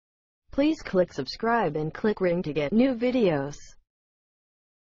Please click subscribe and click ring to get new videos.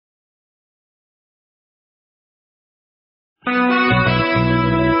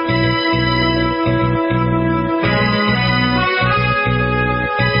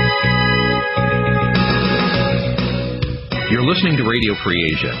 You're listening to Radio Free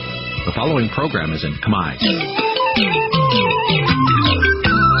Asia. The following program is in Khmer.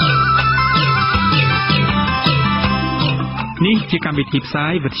 Nǐ chi càm bi tiệp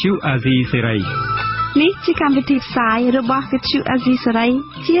xáy vệt chiu a zì sáy. Nǐ chi càm bi tiệp xáyរបស់វិទ្យុអាស៊ីសេរី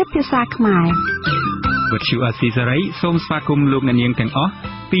ជាភាសាខ្មែរវិទ្យុអាស៊ីសេរីសូមស្វាគមន៍លោកអ្នកនាងទាំងអស់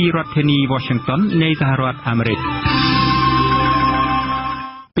ពីរដ្ឋធានី Washington នៃសហរដ្ឋអាមេរិក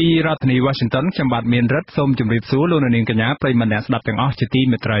ពីរដ្ឋធានី Washington ខ្ញុំបាទមានរិទ្ធសូមជម្រាបសួរលោកអ្នកនាងកញ្ញាប្រិយមិត្តអ្នកស្ដាប់ទាំងអស់ជាទី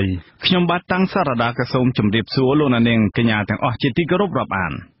មេត្រីខ្ញុំបាទតាំងសារ៉ាដាក៏សូមជម្រាបសួរលោកអ្នកនាងកញ្ញាទាំងអស់ជាទីគោរពរាប់អា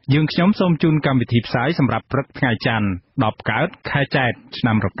នយើងខ្ញុំសូមជូនកម្មវិធីផ្សាយសម្រាប់ព្រឹកថ្ងៃច័ន្ទ10កើតខែចែកឆ្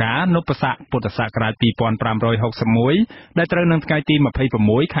នាំរកានពស័កពុទ្ធសករាជ2561ដែលត្រូវនឹងថ្ងៃទី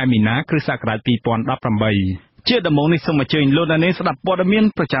26ខែមីនាគ្រិស្តសករាជ2018ជាដំណងនេះសូមអញ្ជើញលោកអ្នកនាងស្ដាប់ព័ត៌មាន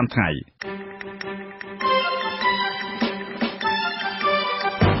ប្រចាំថ្ងៃ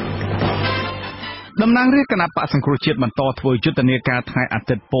តំណាងរាជគណៈបក្សសង្គ្រោះជាតិបន្តធ្វើយុទ្ធនាការថ្ងៃអា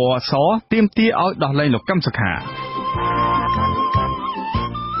ទិត្យពណ៌សទាមទារឲ្យដោះលែងលោកកឹមសុខា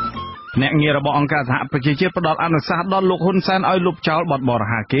អ្នកងាររបស់អង្គការសហប្រជាជាតិផ្ដល់អនុសាសន៍ដល់លោកហ៊ុនសែនឲ្យលុបចោលបទបរា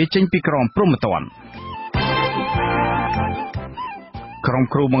ហាគេចេញពីក្រមព្រហ្មទណ្ឌក្រុម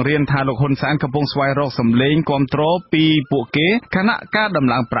គ្រូបង្រៀនថាលោកហ៊ុនសែនកំពុងស្វែងរកសម្លេងគាំទ្រពីពួកគេខណៈការដំ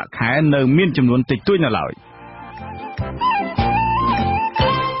ឡើងប្រាក់ខែនៅមានចំនួនតិចតួចនៅឡើយ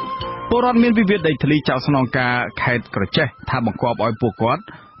ពលរដ្ឋមានវិវាទដីធ្លីចោលស្នងការខេត្តក្រចេះថាបង្គាប់ឲ្យពួកគាត់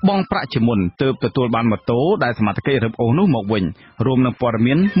បង់ប្រាក់ជាមុនទើបទទួលបានម៉ូតូដែលសមត្ថកិច្ចរឹបអូសនោះមកវិញរួមនឹងព័ត៌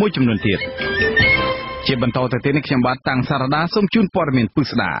មានមួយចំនួនទៀតជាបន្តទៅទៀតនេះខ្ញុំបាទតាំងសារ៉ាដាសូមជូនព័ត៌មានពិ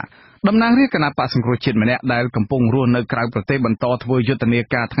ស្ដាតំណាងរាជគណៈបក្សសង្គ្រោះជាតិម្នាក់ដែលកំពុងរស់នៅក្រៅប្រទេសបន្តធ្វើយុទ្ធនា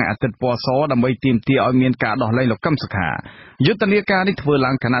ការថ្ងៃអាទិត្យពណ៌សដើម្បីទាមទារឲ្យមានការដោះលែងលោកកឹមសុខាយុទ្ធនាការនេះធ្វើ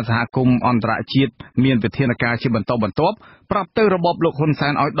ឡើងគណៈសហគមន៍អន្តរជាតិមានវិធានការជាបន្តបន្ទាប់ប្រាប់ទៅរបបលោកហ៊ុនសែ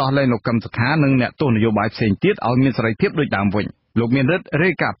នឲ្យដោះលែងលោកកឹមសុខានិងអ្នកទស្សនយោបាយផ្សេងទៀតឲ្យមានសេរីភាពដូចដើមវិញលោកមានរិទ្ធរា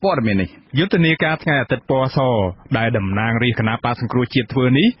យការណ៍ព័ត៌មាននេះយុទ្ធនាការថ្ងៃអាទិត្យពណ៌សដែលតំណាងរាជគណៈបក្សសង្គ្រោះជាតិធ្វើ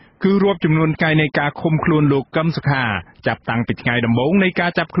នេះគឺរាប់ចំនួនថ្ងៃនៃការឃុំខ្លួនលោកកឹមសុខាចាប់តាំងពីថ្ងៃដំបូងនៃកា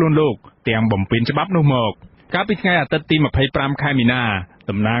រចាប់ខ្លួនលោកទាំងបំពេញច្បាប់នោះមកកាលពីថ្ងៃអាទិត្យទី25ខែមីនា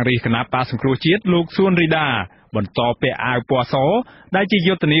តំណាងរាជគណៈបក្សសង្គ្រោះជាតិលោកសួនរីដាបន្តពាក់អាវពណ៌សដែលជា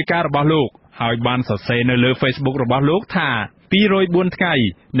យុទ្ធនាការរបស់លោកហើយបានសរសេរនៅលើ Facebook របស់លោកថា204ថ្ងៃ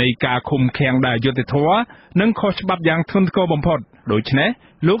នៃការឃុំឃាំងដែលយុត្តិធម៌និងខុសច្បាប់យ៉ាងធ្ងន់ធ្ងរបំផុតដូច្នេះ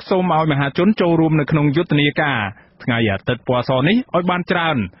លោកសូមឲ្យមហាជនចូលរួមនៅក្នុងយុទ្ធនាការថ្ងៃអាទិត្យពណ៌សនេះឲ្យបានច្រើ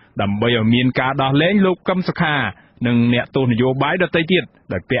នដើម្បីឲ្យមានការដោះលែងលោកកឹមសុខានិងអ្នកទស្សនយោបាយដទៃទៀត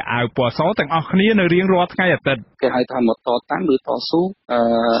ដែលពាក់អាវពណ៌សទាំងអស់គ្នានៅរៀងរាល់ថ្ងៃអាទិត្យគេហៅថាមកតតាំងឬតស៊ូ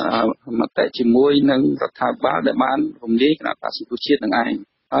មតិជាមួយនឹងរដ្ឋាភិបាលដែលបានរំលាយគណៈបក្សសង្គ្រោះជាតិនឹងឯង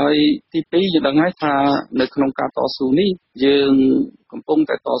ហើយទី2យើងដឹងហើយថានៅក្នុងការតស៊ូនេះយើងកំពុង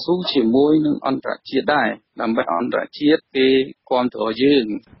តែតស៊ូជាមួយនឹងអន្តរជាតិដែរដើម្បីអន្តរជាតិគេគាំទ្រយើង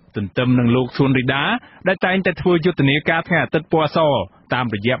ទន្ទឹមនឹងលោកសួនរីដាដែលតែងតែធ្វើយុទ្ធនាការថ្ងៃអាទិត្យពណ៌សតាម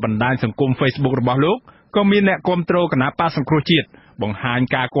រយៈបណ្ដាញសង្គម Facebook របស់លោកក៏មានអ្នកគាំទ្រគណៈបក្សសង្គ្រោះជាតិបង្ហាញ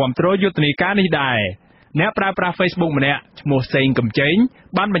ការគាំទ្រយុទ្ធនាការនេះដែរអ្នកប្រើប្រាស់ Facebook ម្នាក់ឈ្មោះសេងកំចែង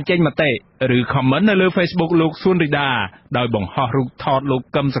បានបញ្ចេញមតិឬ comment នៅលើ Facebook លោកសួនរីដាដោយបង្ហោះរូបថតលោក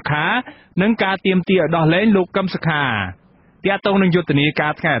កឹមសុខានិងការទាមទារឲ្យដោះលែងលោកកឹមសុខាទាក់ទងនឹងយុទ្ធនាកា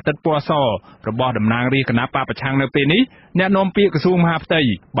រថ្ងៃអាទិត្យពណ៌សរបស់តំណាងរាជគណៈបកប្រឆាំងនៅពេលនេះអ្នកនាំពាក្យក្រសួងមហាផ្ទៃ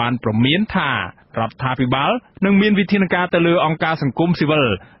បានព្រមានថារដ្ឋាភិបាលនឹងមានវិធានការទៅលើអង្គការសង្គមស៊ីវិល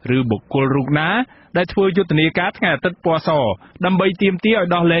ឬបុគ្គលរូបណាដែលធ្វើយុទ្ធនាការថ្ងៃអាទិត្យពណ៌សដើម្បីទាមទារឲ្យ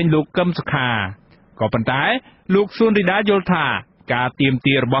ដោះលែងលោកកឹមសុខាក៏ប៉ុន្តែលោកសួនរីដាយល់ថាការទាម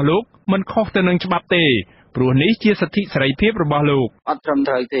ទាររបស់លោកមិនខុសទៅនឹងច្បាប់ទេព្រោះនេះជាសិទ្ធិសេរីភាពរបស់លោកអត់ត្រឹម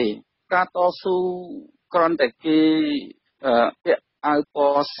ត្រូវទេការតស៊ូគ្រាន់តែគេពាក់អាវព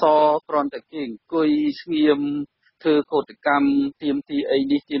ណ៌សគ្រាន់តែគេអង្គុយស្ងៀមធ្វើកោតកម្មទាមទារអី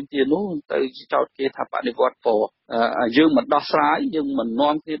នេះទាមទារនោះទៅចោទគេថាបដិវត្តពណ៌យើងមិនដោះស្រាយយើងមិន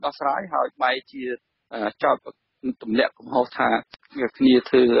នាំគ្នាដោះស្រាយហើយបែរជាចោទទម្លាក់កំហុសថាគ្នា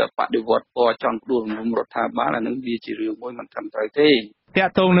ធ្វើបដិវត្តពណ៌ចង់ដួលរំលំរដ្ឋាភិបាលអានឹងវាជារឿងមួយមិនត្រឹមត្រូវទេតា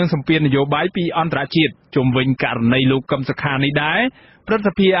ក់ទងនឹងសម្ពាធនយោបាយពីអន្តរជាតិជុំវិញករណីលោកកឹមសុខានេះដែរព្រឹទ្ធស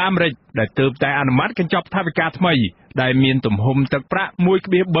ភាអាមេរិកដែលទើបតែអនុម័តកញ្ចប់ថវិកាថ្មីដែលមានទំហំទឹកប្រាក់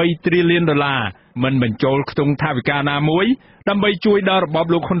 1.3 ទ្រីលានដុល្លារមិនបញ្ចូលខ្ទង់ថវិកាណាមួយដើម្បីជួយដល់របប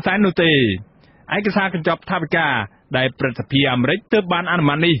លោកហ៊ុនសែននោះទេ ឯកសារកញ្ចប់ថវិកាដែលព្រឹទ្ធសភាអាមេរិកទើបបានអនុ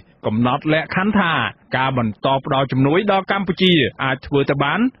ម័តនេះកំណត់លក្ខខណ្ឌថាការបន្តផ្ដល់ជំនួយដល់កម្ពុជាអាចធ្វើទៅ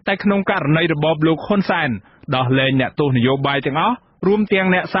បានតែក្នុងករណីរបបលោកហ៊ុនសែនដោះលែងអ្នកទោសនយោបាយទាំងអស់រួមទាំង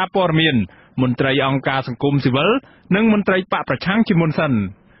អ្នកសារព័ត៌មានមន្ត្រីអង្គការសង្គមស៊ីវិលនិងមន្ត្រីបកប្រឆាំងជាមុនសិន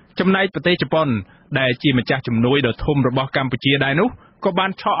ចំណែកប្រទេសជប៉ុនដែលជាម្ចាស់ជំនួយដ៏ធំរបស់កម្ពុជាដែរនោះក៏បាន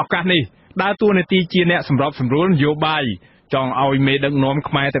ឆក់ឱកាសនេះដើរតួនាទីជាអ្នកសម្របសម្រួលនយោបាយចង់ឲ្យមេដឹកនាំ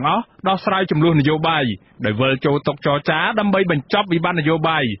ខ្មែរទាំងអស់ដោះស្រាយចំនួននយោបាយដោយវិលចូលតុចរចាដើម្បីបញ្ចប់វិបត្តិនយោ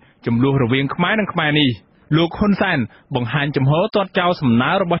បាយចំនួនរវាងខ្មែរនិងខ្មែរនេះលោកហ៊ុនសែនបង្ហាញចំហទាត់ចោលសំ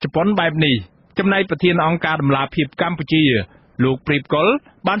ណើរបស់ជប៉ុនបែបនេះចំណែកប្រធានអង្គការដំឡាភិបកម្ពុជាលោកព្រីបកុល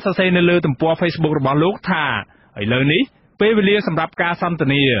បានសរសេរនៅលើទំព័រ Facebook របស់លោកថាឥឡូវនេះពេលវេលាសម្រាប់ការសន្ទ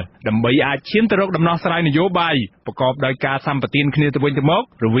នាដើម្បីអាចឈានទៅរកដំណោះស្រាយនយោបាយប្រកបដោយការសម្បទានគ្នាទៅវិញទៅមក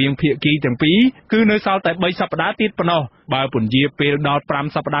រវាងភាគីទាំងពីរគឺនៅសល់តែ3សប្តាហ៍ទៀតប៉ុណ្ណោះបើពន្យាពេលដល់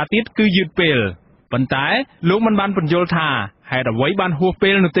5សប្តាហ៍ទៀតគឺយឺតពេលប៉ុន្តែលោកមិនបានពន្យល់ថាហេតុអ្វីបានហួសពេ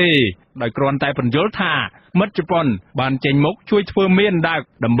លនោះទេដោយគ្រាន់តែពន្យល់ថាមិត្តជប៉ុនបានចេញមុខជួយធ្វើមានដើក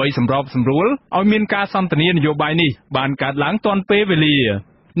ដើម្បីសម្របសម្រួលឲ្យមានការសន្ទនានយោបាយនេះបានកើតឡើងទាន់ពេលវេលា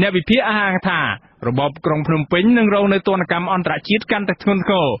អ្នកវិភាគអះអាងថារបបក្រុងភ្នំពេញនឹងរងនៅទណ្ឌកម្មអន្តរជាតិកាន់តែធ្ងន់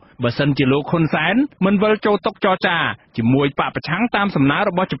ធ្ងរបើសិនជាលោកហ៊ុនសែនមិនវិលចូលតុចរចាជាមួយបកប្រឆាំងតាមសំណើ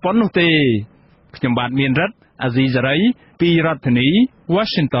របស់ជប៉ុននោះទេខ្ញុំបាទមានរិទ្ធអាស៊ីសេរីពីរដ្ឋធានី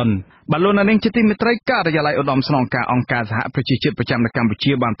Washington បាទលោកនាងជាទីមេត្រីការិយាល័យឧត្តមស្នងការអង្គការសហប្រជាជាតិប្រចាំនៅកម្ពុ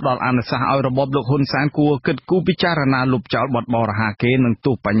ជាបានផ្ដល់អនុសាសន៍ឲ្យរបបលោកហ៊ុនសែនគួរគិតគូរពិចារណាលុបចោលបទបរាហាគេនិង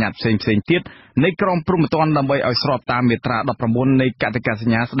ទោសបញ្ញត្តិផ្សេងៗទៀតនៃក្រមព្រហ្មទណ្ឌដើម្បីឲ្យស្របតាមមាត្រា19នៃកតិកាស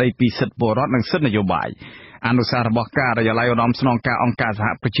ញ្ញាស្តីពីសិទ្ធិពលរដ្ឋនិងសិទ្ធិនយោបាយអនុសាសន៍របស់ការិយាល័យឧត្តមស្នងការអង្គការសហ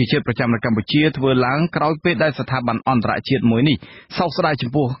ប្រជាជាតិប្រចាំនៅកម្ពុជាធ្វើឡើងក្រោយពេលដែលស្ថាប័នអន្តរជាតិមួយនេះសោកស្ដាយចំ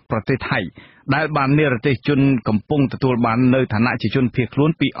ពោះប្រទេសថៃដែលបាននិរទេសជនកំពុងទទួលបាននៅឋានៈជាជនភៀសខ្លួន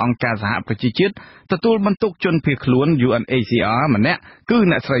ពីអង្គការសហប្រជាជាតិទទួលបន្ទុកជនភៀសខ្លួន UNHCR ម្នាក់គឺ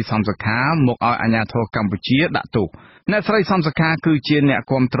អ្នកស្រីសំសុខាមកឲ្យអាជ្ញាធរកម្ពុជាដាក់ទោសអ្នកស្រីសំសុខាគឺជាអ្នក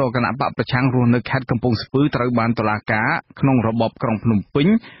គាំទ្រគណៈបកប្រឆាំងរស់នៅខេត្តកំពង់ស្ពឺត្រូវបានតុលាការក្នុងរបបក្រុងភ្នំពេញ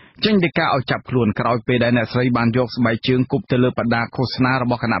ចេញដីកាឲ្យចាប់ខ្លួនក្រោយពេលដែលអ្នកស្រីបានយកស្បែកជើងគប់ទៅលើបដាឃោសនារ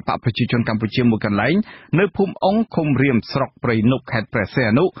បស់គណៈបកប្រជាជនកម្ពុជាមួយកន្លែងនៅភូមិអង្គឃុំរៀមស្រុកព្រៃនប់ខេត្តព្រះសីហ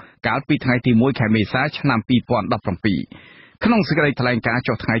នុកាលពីថ្ងៃទី1ខែមេសាឆ្នាំ2017ក្នុងសេចក្តីថ្លែងការណ៍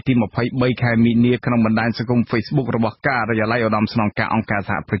ចុះថ្ងៃទី23ខែមីនាក្នុងបណ្ដាញសង្គម Facebook របស់ការិយាល័យឧត្តមស្នងការអង្គការ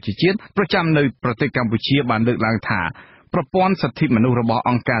សហប្រជាជាតិប្រចាំនៅប្រទេសកម្ពុជាបានលើកឡើងថាប្រព័ន្ធសិទ្ធិមនុស្សរបស់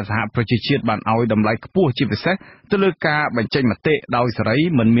អង្គការសហប្រជាជាតិបានឲ្យតម្លៃខ្ពស់ជាពិសេសទៅលើការបញ្ចេញមតិដោយសេរី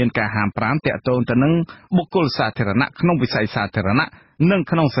មិនមានការហាមប្រាមទាក់ទងទៅនឹងបុគ្គលសាធារណៈក្នុងវិស័យសាធារណៈនិង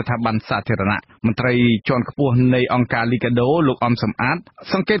ក្នុងស្ថាប័នសាធារណៈមន្ត្រីជាន់ខ្ពស់នៃអង្គការលីកាដូលោកអំសំអាត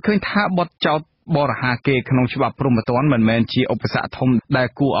សង្កេតឃើញថាបទចោទបរាហាគេក្នុងច្បាប់ព្រហ្មទណ្ឌមិនមែនជាឧបសគ្គធំដែល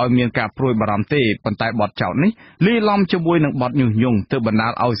គួរឲ្យមានការព្រួយបារម្ភទេប៉ុន្តែបទចោទនេះលាយឡំជាមួយនឹងបទញុះញង់ទើបបណ្ដា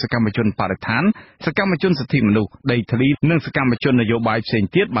លឲ្យសកម្មជនបរិស្ថានសកម្មជនសិទ្ធិមនុស្សដីធ្លីនិងសកម្មជននយោបាយផ្សេង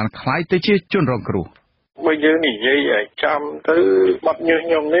ទៀតបានក្លាយទៅជាជនរងគ្រោះបើយើងនិយាយឲ្យចំទៅបទញុះ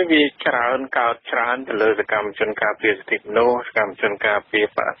ញង់នេះវាច្រើនកើតច្រើនទៅលើសកម្មជនការពារសិទ្ធិមនុស្សសកម្មជនការពារ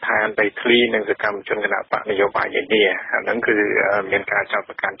បរិស្ថានដីធ្លីនិងសកម្មជនគណៈបកនយោបាយនានាអាហ្នឹងគឺមានការចាប់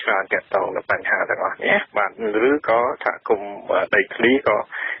ប្រកាន់ច្រើនទាក់ទងនឹងបញ្ហាទាំងអស់នេះបាទឬក៏សហគមន៍ដីធ្លីក៏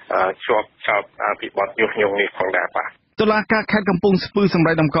ជាប់ចោទពីបទញុះញង់នេះផងដែរបាទតុលាការខេត្តកំពង់ស្ពឺសម្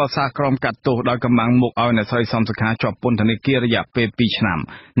រេចតម្កល់សារក្រមកាត់ទោសដោយកម្លាំងមកឲ្យអ្នកស្រីសំសុខាជាប់ពន្ធនាគាររយៈពេល2ឆ្នាំ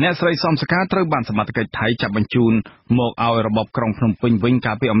អ្នកស្រីសំសុខាត្រូវបានសមត្ថកិច្ចថៃចាប់បញ្ជូនមកឲ្យរបបក្រុងភ្នំពេញវិញ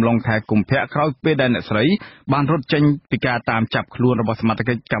កាលពីអំឡុងខែកុម្ភៈក្រោយពេលដែលអ្នកស្រីបានរត់ចេញពីការតាមចាប់ខ្លួនរបស់សមត្ថ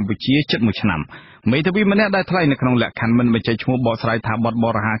កិច្ចកម្ពុជាជិត1ឆ្នាំមេធាវីម្នាក់ដែលថ្លែងនៅក្នុងលក្ខខណ្ឌមិនបញ្ចេញឈ្មោះបកស្រាយថាបទប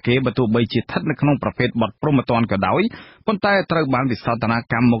រាហាគេបើទោះបីជាស្ថិតនៅក្នុងប្រភេទបទព្រហ្មទណ្ឌក៏ដោយប៉ុន្តែត្រូវបានវិសោធន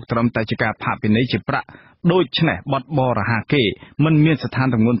កម្មមកត្រឹមតែជាការផាកពិន័យជាប្រាក់ដូច្នេះបទបរាហាគេមិនមានស្ថាន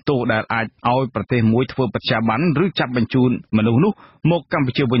ទម្ងន់ទោសដែលអាចឲ្យប្រទេសមួយធ្វើបច្ចុប្បន្នឬចាប់បញ្ជូនមនុស្សនោះមកកម្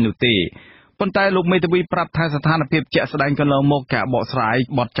ពុជាវិញនោះទេប៉ុន្តែលោកមេធាវីប្រាប់ថាស្ថានភាពជាក់ស្ដែងកន្លងមកការបកស្រាយ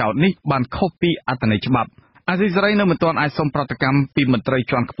បទចោទនេះបានខុសពីអត្ថន័យច្បាប់អាស៊ីសេរីនៅមិនទាន់អាចសុំប្រតិកម្មពីមន្ត្រី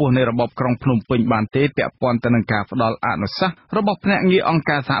ជាន់ខ្ពស់នៃរបបក្រុងភ្នំពេញបានទេពាក់ព័ន្ធទៅនឹងការផ្ដល់អនុសាសន៍របស់ភ្នាក់ងារអង្គ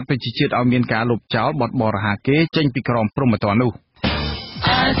ការសហប្រជាជាតិឲ្យមានការលុបចោលបទបរាហាគេចេញពីក្រមព្រហ្មទណ្ឌនោះ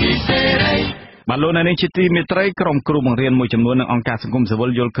អាស៊ីសេរីបាទលោកនាងជាទីមេត្រីក្រុមគ្រូបង្រៀនមួយចំនួននឹងអង្គការសង្គមស៊ីវិល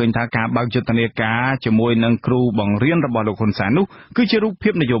យល់ឃើញថាការបើកយុទ្ធនាការជាមួយនឹងគ្រូបង្រៀនរបស់លោកហ៊ុនសែននោះគឺជារូបភា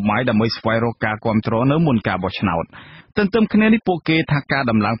ពនយោបាយដើម្បីស្វែងរកការគាំទ្រនៅមុនការបោះឆ្នោតទន្ទឹមគ្នានេះពួកគេថាការ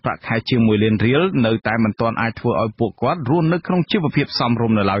ដំឡើងប្រាក់ខែជាង1 លានរៀលនៅតែមិនទាន់អាចធ្វើឲ្យពួកគាត់រស់នៅក្នុងជីវភាពសមរ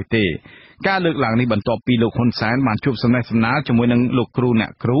ម្យនៅឡើយទេ ការលើកឡើងនេះបន្ទាប់ពីលោកហ៊ុនសែនបានជួបសំណេះសំណាលជាមួយនឹងលោកគ្រូអ្ន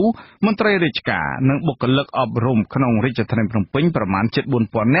កគ្រូមន្ត្រីរាជការនិងបុគ្គលិកអប់រំក្នុងរាជធានីភ្នំពេញប្រមាណជិត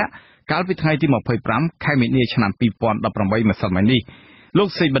 4,000 នាក់កាលពីថ្ងៃទី 25 ខែមីនាឆ្នាំ 2018 ម្សិលមិញនេះលោក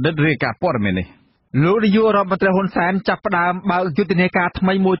សេចបណ្ឌិតរាយការណ៍ព័ត៌មាននេះលោកនាយករដ្ឋមន្ត្រីហ៊ុនសែនចាប់ផ្ដើមបើកយុទ្ធនាការថ្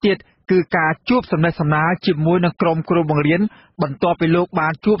មីមួយទៀតគឺការជួបសំណេះសំណាលជាមួយនឹងក្រុមគ្រូបង្រៀនបន្ទាប់ពីលោកបា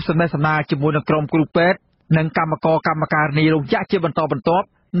នជួបសំណេះសំណាលជាមួយនឹងក្រុមគ្រូពេទ្យនិងកម្មការនីរោងចក្រជាបន្តបន្ទាប់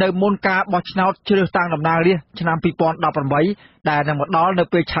នៅមុនការបោះឆ្នោតជ្រើសតាំងតំណាងរាស្ត្រឆ្នាំ 2018 ដែលនឹងមកដល់នៅ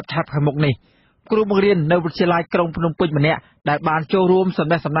ពេលឆាប់ខាងមុខនេះគ្រូបង្រៀននៅវិទ្យាល័យក្រុងភ្នំពេញម្នាក់ដែលបានចូលរួមសំ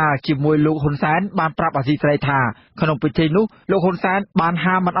ណេះសំណាលជាមួយលោកហ៊ុនសែនបានប្រាប់អាស៊ីសេរីថាក្នុងពិធីនោះលោកហ៊ុនសែនបាន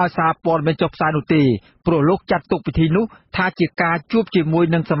ហាមមិនឲ្យសារព័ត៌មានចុះផ្សាយនោះទេព្រោះលោកចាត់ទុកពិធីនោះថាជាការជួបជាមួយ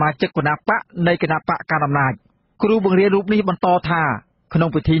នឹងសមាជិកគណៈបកនៃគណៈបកកណ្ដាលអំណាចគ្រូបង្រៀនរូបនេះបន្តថាក្នុង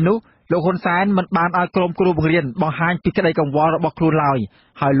ពិធីនោះលោកហ៊ុនសែនមិនបានឲ្យក្រុមគ្រូបង្រៀនបង្ហាញពីក្តីកង្វល់របស់ខ្លួនឡើយ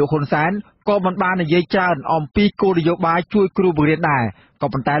ហើយលោកហ៊ុនសែនក៏មិនបាននិយាយច្រើនអំពីគោលនយោបាយជួយគ្រូបង្រៀនដែរក៏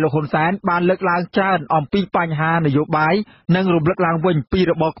ប៉ុន្តែលោកហ៊ុនសែនបានលើកឡើងច្រើនអំពីបញ្ហានយោបាយនិងរំលឹកឡើងវិញពី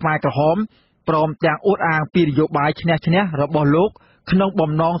របបខ្មែរក្រហមព្រមទាំងអួតអាងពីនយោបាយឈ្នះឈ្នះរបស់លោកក្នុង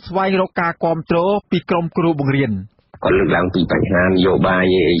បំណងស្វែងរកការគាំទ្រពីក្រុមគ្រូបង្រៀនគាត់លើកឡើងពីបញ្ហានយោបាយ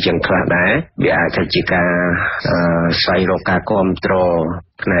អីចឹងខ្លះដែរវាអាចថាជាការស្វែងរកការគាំទ្រ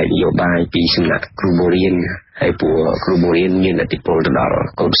ផ្នែកនយោបាយពីសំណាក់គ្រូបង្រៀនហើយពួកគ្រូបង្រៀនមានឥទ្ធិពលទៅដល់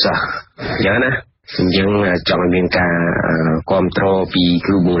កូនសិស្សអញ្ចឹងណាអញ្ចឹងចង់ឲ្យមានការគាំទ្រពី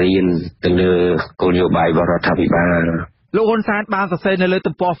គ្រូបង្រៀនទៅលើគោលនយោបាយរបស់រដ្ឋាភិបាលលោកហ៊ុនសែនបានសរសេរនៅលើ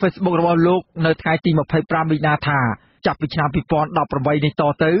ទំព័រ Facebook របស់លោកនៅថ្ងៃទី 25 មីនាថាចាប់ពីឆ្នាំ 2018 នេះត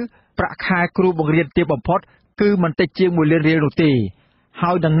ទៅប្រាក់ខែគ្រូបង្រៀនទាបបំផុតគឺមិនតិចជាង1 លានរៀលនោះទេ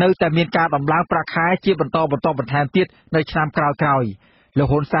ហើយនឹងនៅតែមានការដំឡើងប្រាក់ខែជាបន្តបន្ថែមទៀតនៅឆ្នាំក្រោយៗលោក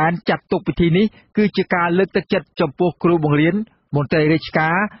ហ៊ុនសែនចាត់ទុកពិធីនេះគឺជាការលើកទឹកចិត្តចំពោះគ្រូបង្រៀនមន្ត្រីរាជកា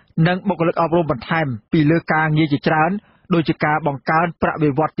រនិងបុគ្គលិកអប់រំបន្ថែមពីលើការងារជាច្រើនដូចជាការបង្កើនប្រាក់បៀ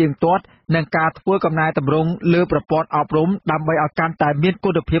វត្សទៀងទាត់និងការធ្វើកំណែតម្រង់លើប្រព័ន្ធអប់រំដើម្បីឲ្យកាន់តែមានគុ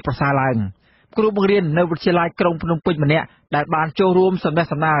ណភាពប្រសើរឡើងគ្រូបង្រៀននៅវិទ្យាល័យក្រុងភ្នំពេញម្នាក់ដែលបានចូលរួមសំណេះ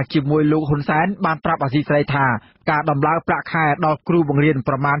សំណាលជាមួយលោកហ៊ុនសែនបានប្រាប់អាស៊ីសេរីថាការដំឡើងប្រាក់ខែដល់គ្រូបង្រៀន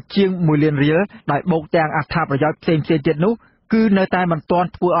ប្រមាណជាង1 លានរៀលដោយបូកទាំងអត្ថប្រយោជន៍ផ្សេងៗទៀតនោះគឺនៅតែមិនទាន់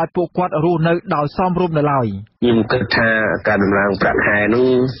ធ្វើឲ្យពួកគាត់រស់នៅដោយសមរម្យនៅឡើយខ្ញុំគិតថាការដំឡើងប្រាក់ខែនោះ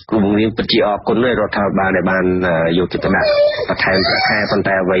គ្រូបង្រៀនពិតជាអរគុណដល់រដ្ឋាភិបាលដែលបានយកចិត្តទុកដាក់បន្ថែមប្រាក់ខែប៉ុន្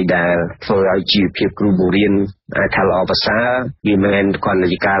តែអ្វីដែលធ្វើឲ្យជីវភាពគ្រូបង្រៀនអាចថាល្អប្រសើរវាមិនមែនគ្រាន់តែ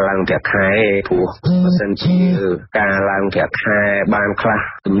ជាការឡើងប្រាក់ខែព្រោះបើសិនជាការឡើងប្រាក់ខែបានខ្លះ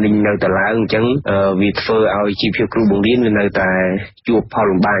ទំនិញនៅតែឡើងអញ្ចឹងវាធ្វើឲ្យជីវភាពគ្រូបង្រៀនវានៅតែជួបផល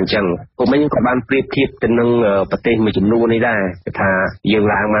លំបាកអញ្ចឹងពួកខ្ញុំក៏បានប្រៀបធៀបទៅនឹងប្រទេសមួយចំនួននេះដែរថាយើង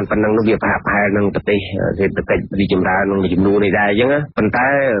ឡើងបានប៉ុណ្ណឹងនោះវាប្រហាក់ប្រហែលនឹងប្រទេសសេដ្ឋកិច្ចរីកចម្រើននឹងមួយចំនួននេះដែរអញ្ចឹងប៉ុន្តែ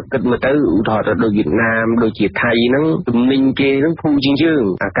គិតមើលទៅឧទាហរណ៍ទៅដូចវៀតណាមដូចជាថៃហ្នឹងទំនិញគេហ្នឹងធូរជាងយើង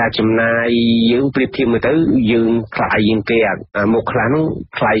ការចំណាយយើងប្រៀបធៀបមើលទៅយើងថ្លៃជាងគេមកខ្លះហ្នឹង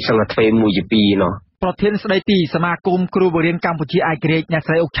ថ្លៃសឹងតែទ្វេ1ជា2ណោះប្រធានស្ដីទីសមាគមគ្រូបង្រៀនកម្ពុជាឯករាជ្យអ្នក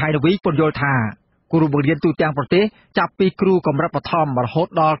ស្រីអុកឆៃនវីពន្យល់ថាគ្រូបង្រៀនទូទាំងប្រទេសចាប់ពីគ្រូកម្រិតបឋមរហូត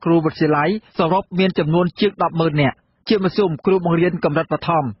ដល់គ្រូវិទ្យាល័យសរុបមានចំនួនជាង 10,000 នាក់ជាមធ្យមគ្រូបង្រៀនកម្រិតបឋ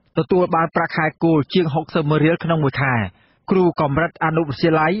មទទួលបានប្រាក់ខែគោលជាង 60,000 រៀលក្នុងមួយខែគ្រូកម្រិតអនុវិទ្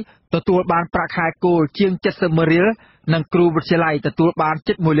យាល័យទទួលបានប្រាក់ខែគោលជាង 70,000 រៀលនិងគ្រូវិទ្យាល័យទទួលបាន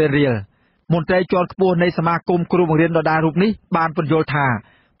ជិត 1 លានរៀលមន្ត្រីជាន់ខ្ពស់នៃសមាគមគ្រូបង្រៀនដដែលរូបនេះបានពន្យល់ថា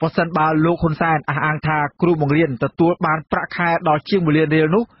ប្រសិនបើលោកហ៊ុនសែនអះអាងថាគ្រូបង្រៀនទទួលបានប្រាក់ខែដល់ជាង 1 លានរៀល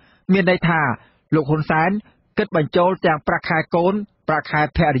នោះមានន័យថាលោកហ៊ុនសែនគិតបញ្ចូលទាំងប្រាក់ខែកូនប្រាក់ខែ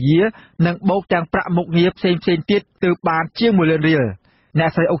ភរិយានិងបូកទាំងប្រាក់មុខងារផ្សេងទៀតទើបបានជាង 1 លានរៀលអ្នក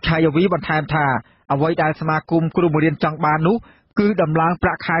ស្រីអុកឆៃវីបន្ថែមថាអ្វីដែលសមាគមគ្រូបង្រៀនចង់បាននោះគឺដំឡើងប្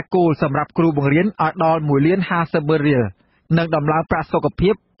រាក់ខែគោលសម្រាប់គ្រូបង្រៀនឲ្យដល់ 1,50,000 រៀលនិងដំឡើងប្រាក់សុខភា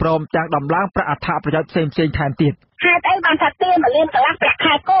ពព្រមទាំងដំឡើងប្រាក់អត្ថប្រយោជន៍ផ្សេងថែមទៀតហេតុអីបានថាទា1 លានកន្លះប្រាក់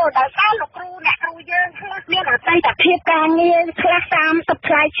ខែគោលដោយសារលោកគ្រូអ្នកគ្រូយើងខ្លះមានអតីតភាពការងារខ្លះ30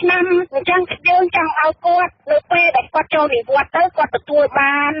ផ្លាយឆ្នាំអញ្ចឹងយើងចង់ឲ្យគាត់នៅពេលដែលគាត់ចូលនិវត្តន៍ទៅគាត់ទទួល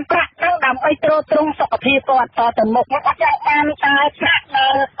បានប្រាក់ហ្នឹងដើម្បីទ្រទ្រង់សុខភាពគាត់តទៅមុខគាត់អត់ចង់បានតែប្រាក់ដែ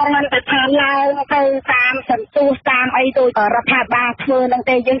លគាត់ទៅថាឡើងទៅតាមសន្ទុះតាមអីដូចរដ្ឋាភិបាលធ្វើហ្នឹង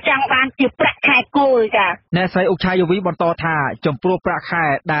ទេយើងចង់បានជាប្រាក់ខែគោលចាអ្នកស្រីអុកឆៃវីបន្តថាចំពោះប្រាក់ខែ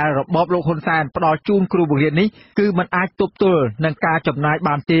ដែលរបបលោកហ៊ុនសែនផ្ដល់ជូនគ្រូបង្រៀននេះគឺมันអាចទប់ទល់នឹងការចំណាយ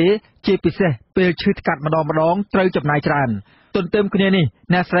បានទេជាពិសេសពេលឈឺថ្កាត់ម្ដងត្រូវចំណាយច្រើន ទន្ទឹមគ្នានេះ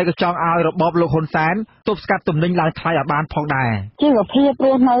អ្នកស្រីក៏ចង់ឲ្យរបបលោកហ៊ុនសែនទប់ស្កាត់ទំនិញឡើងថ្លៃឲ្យបានផងដែរជីវភាពរ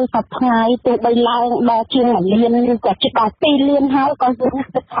ស់នៅសប្តាហ៍ទោះបីឡើងដល់ជាង1លានឬក៏ជិតដល់2លានហើយក៏យើង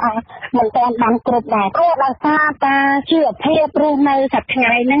គិតថាមិនទាន់បានគ្រប់ដែរព្រោះដោយសារតែជីវភាពរស់នៅសប្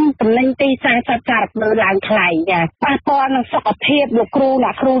តាហ៍ហ្នឹងទំនិញទីផ្សារសត្វសារពើឡើងថ្លៃចាប៉ះពាល់នឹងសុខភាពលោកគ្រូអ្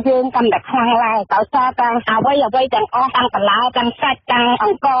នកគ្រូយើងកាន់តែខ្លាំងឡើងដោយសារតែអ្វីទាំងអស់ទាំងបន្លែទាំងសាច់ទាំងអ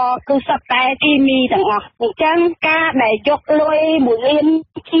ង្ករគឺសុទ្ធតែគីមីទាំងអស់អញ្ចឹងការដែលយកលុយ1លាន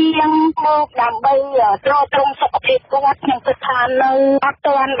ជាងមកដើម្បីទ្រទ្រង់សុខភាពគាត់ខ្ញុំគិតថានៅអត់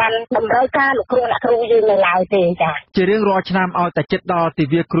ទាន់បានតម្រូវការលោកគ្រូអ្នកគ្រូយើងនៅឡើយទេចា៎ជារៀងរាល់ឆ្នាំឲ្យតែជិតដល់ទិ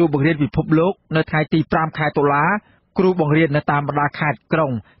វាគ្រូបង្រៀនពិភពលោកនៅថ្ងៃទី5ខែតុលាគ្រូបង្រៀននៅតាមបណ្ដាខេត្តក្រុ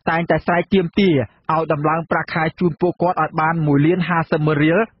ងតែងតែស្រែកទាមទារឲ្យដំឡើងប្រាក់ខែជូនពួកគាត់ឲ្យបាន1,50,000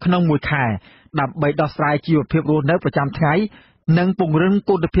 រៀលក្នុងមួយខែដើម្បីដោះស្រាយជីវភាពរស់នៅប្រចាំថ្ងៃនិងពង្រឹង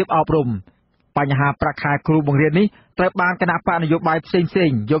គុណភាពអប់រំបញ្ហាប្រាក់ខែគ្រូបង្រៀននេះត្រូវបានគណៈបកនយោបាយផ្សេង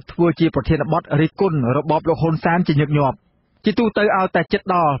ៗយកធ្វើជាប្រធានបទរិះគន់របបលោកហ៊ុនសែនជាញឹកញាប់ជាទូទៅឲ្យតែជិត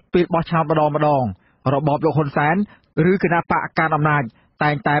ដល់ពេលបោះឆ្នោតម្ដងរបបលោកហ៊ុនសែនឬគណៈបកកាន់អំណាចតែ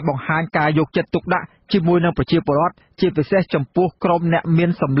ងតែបង្ហាញការយកចិត្តទុកដាក់ជាមួយនឹងប្រជាពលរដ្ឋជាពិសេសចំពោះក្រុមអ្នកមាន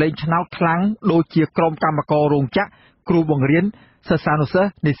សម្លេងឆ្នោតខ្លាំងដូចជាក្រុមកម្មកររោងចក្រគ្រូបង្រៀនសិស្សានុសិស្ស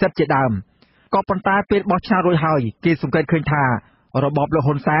និស្សិតជាដើមក៏ប៉ុន្តែពេលបោះឆ្នោតរួចហើយគេសង្កេតឃើញថារបបលោក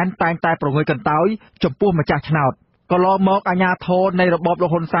ហ៊ុនសែនតែងតែប្រងើយកន្តើយចំពោះម្ចាស់ឆ្នោតក៏ឡមកអាជ្ញាធរនៃរបបលោក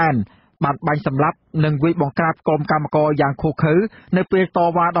ហ៊ុនសែនបានបាញ់សម្លាប់និងវាយបង្ក្រាបក្រុមកម្មករយ៉ាងឃោរឃៅនៅពេលត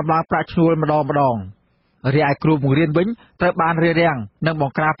វ៉ាដំឡើងប្រាក់ឈ្នួលម្ដងរីឯគ្រូបង្រៀនវិញត្រូវបានរារាំងនិងប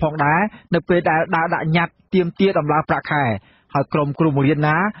ង្ក្រាបផងដែរនៅពេលដែលដើរដាក់ញត្តិទាមទារដំឡើងប្រាក់ខែហើយក្រុមគ្រូបង្រៀន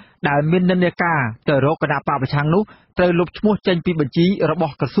ណាដែលមាននិន្នាការទៅរកគណៈបកប្រឆាំងនោះត្រូវលុបឈ្មោះចេញពីបញ្ជីរប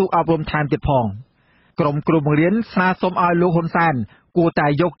ស់ក្រសួងអប់រំថែមទៀតផងក្រុមគ្រូបង្រៀនស្នើសុំឲ្យលោកហ៊ុនសែនគួរតែ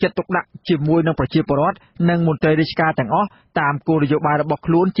យកចិត្តទុកដាក់ជាមួយនឹងប្រជាពលរដ្ឋនិងមន្ត្រីរាជការទាំងអស់តាមគោលនយោបាយរបស់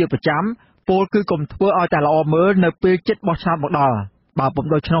ខ្លួនជាប្រចាំពោលគឺកុំធ្វើឲ្យតែល្អមើលនៅពេលជិតបោះឆ្នោតមកដល់បើពុំ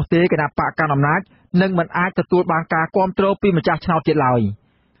ដូច្នោះទេគណៈបកកណ្ដាលអំណាចនឹងមិនអាចទទួលបានការគាំទ្រពីម្ចាស់ឆ្នោតទៀតឡើយ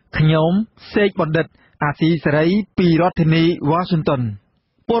ខ្ញុំសេកបណ្ឌិតអាស៊ីសេរីពីរដ្ឋធានី Washington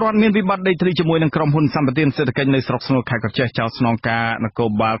ពលរដ្ឋមានវិបត្តិដីធ្លីជាមួយនឹងក្រុមហ៊ុនសម្បត្តិសេដ្ឋកិច្ចនៅស្រុកស្នូលខេត្តក្រចេះចោទស្នងការនគរ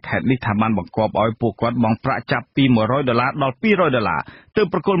បាលខេត្តនេះថាបានបង្គាប់ឲ្យពួកគាត់បង់ប្រាក់ចាប់ពី$100ដល់$200ទើប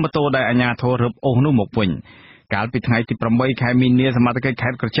ប្រគល់ម៉ូតូដែលអាជ្ញាធររឹបអូសនោះមកវិញកាលពីថ្ងៃទី8ខែមីនាសមត្ថកិច្ចខេ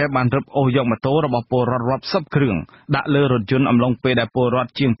ត្តក្រចេះបានរឹបអូសយកម៉ូតូរបស់ពលរដ្ឋរាប់សិបគ្រឿងដាក់លើរថយន្តអំឡុងពេលដែលពលរដ្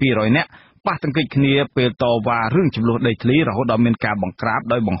ឋជាង200នាក់ប៉ះទង្គិចគ្នាពេលតវ៉ារឿងចំនួនដីធ្លីរហូតដល់មានការបង្ក្រាប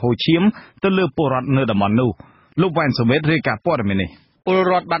ដោយបង្ហូរឈាមទៅលើពលរដ្ឋនៅតំបន់នោះលោកវ៉ែនសូវេតរាយការណ៍ព័ត៌មាននេះពល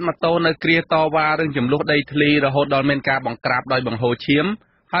រដ្ឋបាត់ម៉ូតូនៅគ្រាតវ៉ារឿងចំនួនដីធ្លីរហូតដល់មានការបង្ក្រាបដោយបង្ហូរឈាម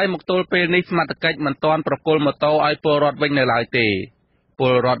ហើយមកទល់ពេលនេះសមត្ថកិច្ចមិនទាន់ប្រគល់ម៉ូតូឲ្យពលរដ្ឋវិញនៅឡើយទេព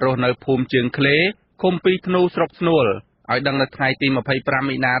លរដ្ឋរស់នៅភូមិជើងឃ្លេឃុំពីធ្នូស្រុកស្នួលឲ្យដឹងនៅថ្ងៃទី25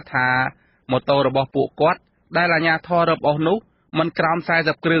មីនាថាម៉ូតូរបស់ពួកគាត់ដែលអាជ្ញាធររឹបអូសនោះមិនក្រោម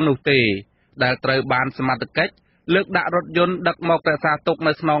40គ្រឿងនោះទេដែលត្រូវបានសមត្ថកិច្ចលើកដាក់រថយន្តដឹកមករក្សាទុក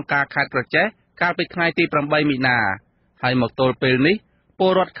នៅស្នងការខេត្តក្រចេះកាលពីថ្ងៃទី8មីនាហើយមកទល់ពេលនេះព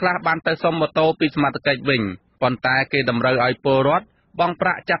លរដ្ឋខ្លះបានទៅសុំម៉ូតូពីសមត្ថកិច្ចវិញប៉ុន្តែគេតម្រូវឲ្យពលរដ្ឋបង់ប្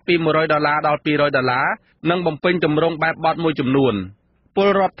រាក់ចាប់ពី$100ដល់$200និងបំពេញទម្រង់បែបបទមួយចំនួនពល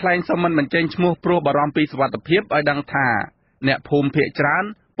រដ្ឋថ្លែងសុំមិនបញ្ចេញឈ្មោះព្រោះបារម្ភពីសុវត្ថិភាពឲ្យដឹងថាអ្នកភូមិភាគច្រើន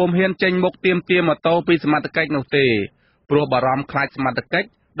ពុំហ៊ានចេញមុខទាមទារម៉ូតូពីសមត្ថកិច្ចនោះទេព្រោះបារម្ភខ្លាចសមត្ថកិច្ច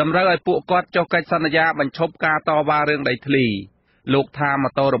តម្រូវឲ្យពួកគាត់ចុះកិច្ចសន្យាបញ្ឈប់ការតវ៉ារឿងដីធ្លីលោកថាម៉ូ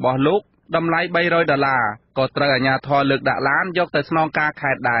តូរបស់លោកតម្លៃ$300ក៏ត្រូវអាជ្ញាធរលើកដាក់ឡានយកទៅស្នងការ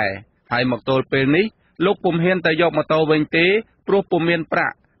ខេត្តដែរហើយមកទល់ពេលនេះលោកពុំហ៊ានទៅយកម៉ូតូវិញទេព្រោះពុំមានប្រា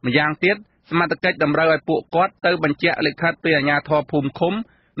ក់ម្យ៉ាងទៀតសមត្ថកិច្ចតម្រូវឲ្យពួកគាត់ទៅបញ្ជាក់លិខិតពីអាជ្ញាធរភូមិឃុំ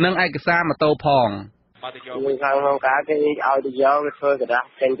និងឯកសារម៉ូតូផងមានខាងក្នុងការគេឲ្យទៅយកវាធ្វើกระดาษ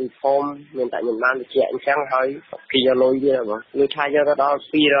ចេញពីភូមិមានតែខ្ញុំបានបញ្ជាក់អញ្ចឹងហើយគេយកលុយទៀតបងលុយថាយកទៅដល់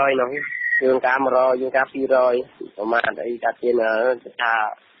200នោះយើងការ100យើងការ200ប្រហែលអីកាត់ទៀតថា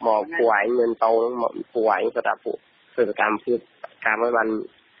មកពួកឯងមានតោមកពួកឯងគាត់ថាពួកធ្វើកម្មភាពកម្មឲ្យបាន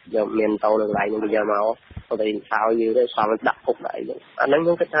យកមានតោលើកន្លែងនឹងយកមកទៅសោយយូរទៅសមដាក់គុកដែរអាហ្នឹងខ្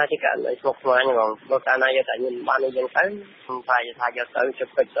ញុំគិតថាជាករណីស្មុគស្មាញហ្មងបើកាលណាយកតែញ៉ាំបានអីចឹងទៅខ្ញុំថាយកទៅជិះ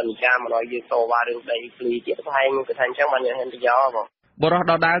ពេជ្រសន្យាមកឲ្យយើងតវ៉ារឿងដីធ្លីទៀតប្រហែលខ្ញុំគិតថាអញ្ចឹងបានយកហេតុទៅយកហ្មងបរិះ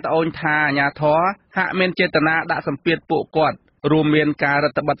ដដាលត្អូញថាអាជ្ញាធរហាក់មានចេតនាដាក់សម្ពាធពួកគាត់រួមមានការរ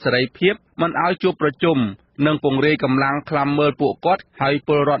ដ្ឋបិទសេរីភាពមិនឲ្យជួបប្រជុំនិងពង្រាយកម្លាំងខ្លាំមើលពួកគាត់ហើយព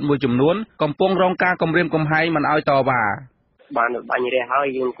លរដ្ឋមួយចំនួនកំពុងរងការគំរាមកំហែងមិនឲ្យតវ៉ាបានបាញ់រះហើយ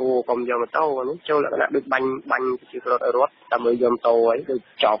យើងគួរកុំយកម៉ូតូនេះចូលលក្ខណៈដូចបាញ់ជារត់ដើម្បីយកម៉ូតូហើយដូច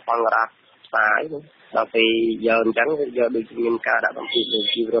ចោលផង់រ៉ាស្តាយដល់ពេលយកអញ្ចឹងយកដូចមានការដាក់បំពេញលើ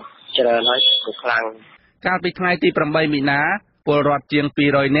ជីវរដ្ឋច្រើនហើយក៏ខ្លាំង កាលពីថ្ងៃទី8មីនាពលរដ្ឋជាង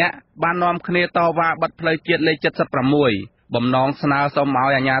200នាក់បាននាំគ្នាតវ៉ាបិទផ្លូវជាតិលេខ76បំណងស្នើសុំឲ្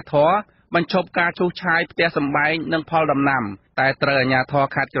យអាជ្ញាធរបញ្ឈប់ការឈូសឆាយផ្ទះសម្បែងនិងផលដំណាំតែត្រូវអាជ្ញាធរ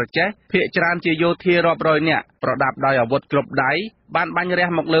ខេត្តក្រចេះភាគច្រើនជាយោធារាប់រយនាក់ប្រដាប់ដោយអាវុធគ្រប់ដៃបានបាញ់រះ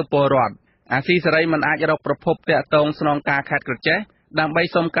មកលើពលរដ្ឋអាស៊ីសេរីមិនអាចរកប្រភពតាក់ទងស្នងការខេត្តក្រចេះដើម្បី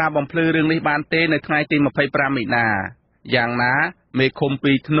សុំការបំភ្លឺរឿងនេះបានទេនៅថ្ងៃទី25មីនាយ៉ាងណាមេឃុំ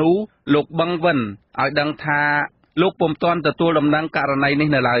2ធ្នូលោកបឹងវិនឲ្យដឹងថាលោកពុំទាន់ទទួលដំណឹងករណីនេះ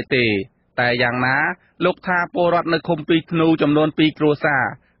នៅឡើយទេតែយ៉ាងណាលោកថាពលរដ្ឋនៅឃុំ2ធ្នូចំនួន2គ្រួសារ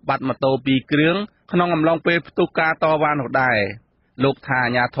បាត់ម៉ូតូ2គ្រឿងក្នុងអំឡុងពេលផ្ទុះការតវ៉ានោះដែរលោកថាអា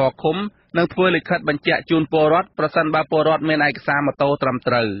ជ្ញាធរឃុំនឹងធ្វើលិខិតបញ្ជាក់ជូនពលរដ្ឋប្រសិនបើពលរដ្ឋមានឯកសារម៉ូតូត្រឹម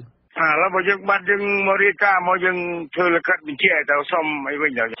ត្រូវឥឡូវបើយើងបាត់យើងមករៀបការមកយើងធ្វើលិខិតបញ្ជាក់ទៅសុំអីវិ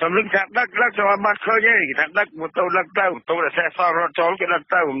ញទៅសុំលឹកថាដឹកសម្រាប់បាត់ឃើញឯងគេថាដឹកម៉ូតូដឹកទៅម៉ូតូដែលសេះសល់រត់ចូលគេដឹក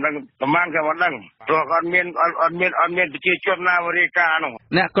ទៅមិនដឹងប្រហែលគេមិនដឹងព្រោះអត់មានប្រជាជនណាមករៀបការនោះ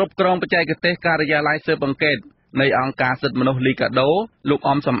អ្នកគ្រប់គ្រងបច្ចេកទេសការិយាល័យស៊ើបអង្កេតនៃអង្គការសិទ្ធិមនុស្សលីកាដូលោក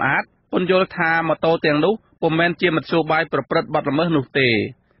អំសំអាតពន្យល់ថាម៉ូតូទាំងនោះពុំមែនជាមធ្យោបាយប្រព្រឹត្តបទល្មើសនោះទេ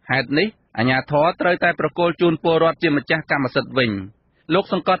ហេតុនេះអាជ្ញាធរត្រូវតែប្រគល់ជូនពលរដ្ឋជាម្ចាស់កម្មសិទ្ធិវិញលោក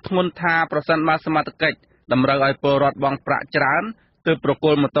សង្កត់ធ្ងន់ថាប្រសិនបើសមត្ថកិច្ចតម្រូវឲ្យពលរដ្ឋបង់ប្រាក់ច្រើនទើបប្រគ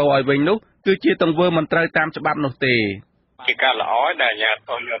ល់ម៉ូតូឲ្យវិញនោះគឺជាទង្វើមិនត្រូវតាមច្បាប់នោះទេជាការល្អដែលអាជ្ញាធ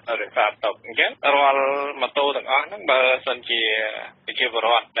រយកទៅរក្សាទុកអញ្ចឹងរាល់ម៉ូតូទាំងអស់ហ្នឹងបើសិនជាប្រជាពលរ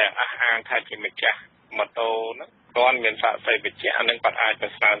ដ្ឋដែលអះអាងថាជាម្ចាស់ម៉ូតូហ្នឹងគាត់មានសាកសីបញ្ជាក់អានឹងគាត់អាចទៅ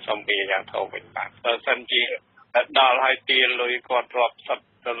ស្នើសុំពីអាជ្ញាធរវិញបានបើសិនជាដល់ឲ្យទារលុយគាត់រាប់សិប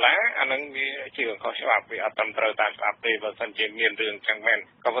ដុល្លារអានឹងវាជាខុសច្បាប់វាអត់ត្រឹមត្រូវតាមច្បាប់ទេបើសិនជាមានរឿងចឹងមែន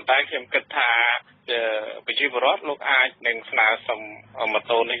ក៏ប៉ុន្តែខ្ញុំគិតថាប្រជាពលរដ្ឋលោកអាចនឹងស្នើសុំម៉ូ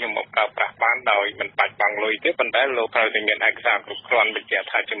តូនេះយកមកប្រើប្រាស់បានដោយមិនបាច់បង់លុយទេប៉ុន្តែលោកត្រូវតែមានឯកសារគ្រប់គ្រាន់បញ្ជាក់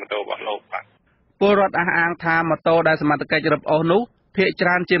ថាជាម៉ូតូរបស់លោកបាទពលរដ្ឋអះអាងថាម៉ូតូដែលសមត្ថកិច្ចរឹបអូសនោះភាគច្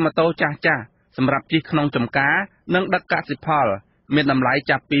រើនជាម៉ូតូចាស់ៗសម្រាប់ជិះក្នុងចម្ការនិងដឹកកសិផលមានតម្លៃ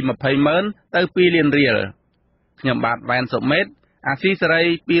ចាប់ពី20,000ទៅ2លានរៀលខ្ញុំបាទវ៉ែនសុមេតអាស៊ីសេរី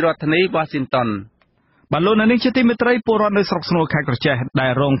ពីរដ្ឋធានី Washington បាទលោកនាងជាទីមេត្រីពលរដ្ឋនៅស្រុកស្នូលខេត្តក្រចេះដែ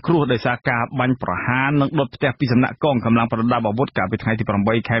លរងគ្រោះដោយសារការបាញ់ប្រហារនិងដុតផ្ទះពីសំណាក់កងកម្លាំងប្រដាប់អាវុធកាលពីថ្ងៃទី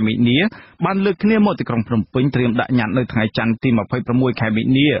8ខែមីនាបានលើកគ្នាមកទីក្រុងភ្នំពេញត្រៀមដាក់ញត្តិនៅថ្ងៃច័ន្ទទី26ខែមី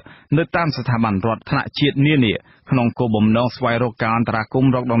នានៅតាមស្ថាប័នរដ្ឋថ្នាក់ជាតិនានាក្នុងគោលបំណងស្វែងរកការអន្តរាគម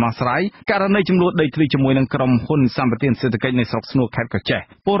ន៍រកដំណោះស្រាយករណីចំនួនដីធ្លីជាមួយនឹងក្រុមហ៊ុនសម្បត្តិសេដ្ឋកិច្ចនៅស្រុកស្នូលខេត្តក្រចេះ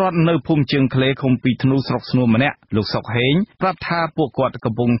ពលរដ្ឋនៅភូមិជើងខ្លេឃុំពីធ្នូស្រុកស្នូលម្នាក់លោកសុកហេងប្រាប់ថាពួកគាត់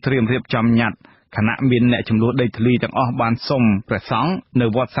កំពុងត្រៀមរៀបចំញត្តិខណៈមានអ្នកចំនួនដីធ្លីទាំងអស់បានសុំព្រះសង្ឃនៅ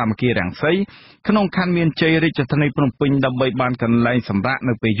វត្តសាមគ្គីរាំងសីក្នុងខណ្ឌមានជ័យរាជធានីភ្នំពេញដើម្បីបានកន្លែងសម្រាក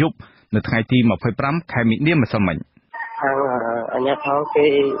នៅពេលយប់នៅថ្ងៃទី25ខែមិនិនាម្សិលមិញខាងអាជ្ញាធរគេ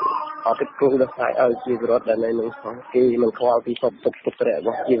អត់គូដល់ខ្លាយឲ្យជីវរដ្ឋដែលនៅនឹងផងគេមិនខ្វល់ពីសុខទុក្ខទុក្ខរប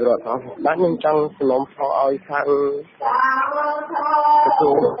ស់ជីវរដ្ឋផងបាទខ្ញុំចង់សំណូមពរឲ្យខាងទ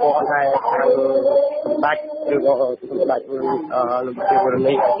ទួលគាត់ហើយខាងសម្ដេចឬក៏សម្ដេចលោកជាវរ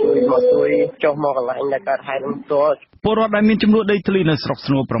នីជួយមកជួយចុះមកកន្លែងដែលកើតហេតុនឹងផ្ទាល់ពលរដ្ឋដែលមានចំនួនដីធ្លីនៅស្រុក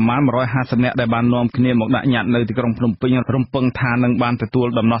ស្នូលប្រមាណ150នាក់ដែលបាននាំគ្នាមកដាក់ញត្តិនៅទីក្រុងភ្នំពេញរំពឹងថានឹងបានទទួល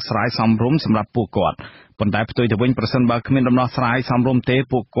ដំណោះស្រាយសមរម្យសម្រាប់ពួកគាត់ប៉ុន្តែផ្ទុយទៅវិញប្រសិនបើគ្មានដំណោះស្រាយសមរម្យទេ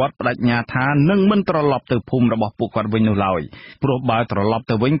ពួកគាត់បដិញ្ញាថានឹងមិនត្រឡប់ទៅភូមិរបស់ពួកគាត់វិញនោះឡើយព្រោះបើត្រឡប់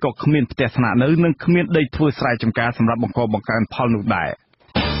ទៅវិញក៏គ្មានផ្ទះស្នាក់នៅនិងគ្មានដីធ្វើស្រែចម្ការសម្រាប់បង្កបង្កើនផលនោះដែរ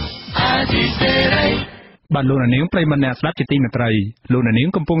បាទលោកនាងប្រិយមិត្តអ្នកស្ដាប់ជាទីមេត្រីលោកនាង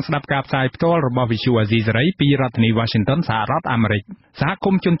កំពុងស្ដាប់ការផ្សាយផ្ទាល់របស់ Visual Asia សេរីពីរដ្ឋធានី Washington សហរដ្ឋអាមេរិកសហគ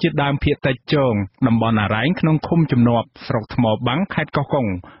មន៍ជនជាតិដើមភាគតិចជងតំបន់អារ៉ែងក្នុងឃុំជំនាប់ស្រុកថ្មបាំងខេត្តកោះកុង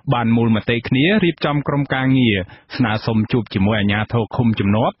បានមូលមតិគ្នារៀបចំក្រុមការងារស្នើសុំជួបជាមួយអាជ្ញាធរឃុំជំ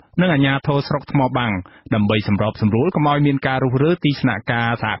នាប់និងអាជ្ញាធរស្រុកថ្មបាំងដើម្បីសម្របសម្រួលកុំឲ្យមានការរុះរើទីស្នាក់ការ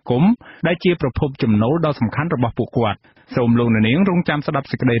សហគមន៍ដែលជាប្រភពចំណូលដ៏សំខាន់របស់ពួកគាត់សូមលោកនាងរងចាំស្ដាប់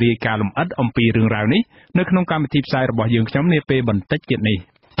សេចក្តីរាយការណ៍លម្អិតអំពីរឿងរ៉ាវនេះនៅក្នុងកម្មវិធីផ្សាយរបស់យើងខ្ញុំនាពេលបន្តិចទៀតនេះ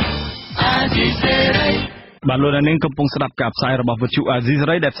បាទលោកនាងកំពុងស្ដាប់ការផ្សាយរបស់វិទ្យុអាស៊ីសេ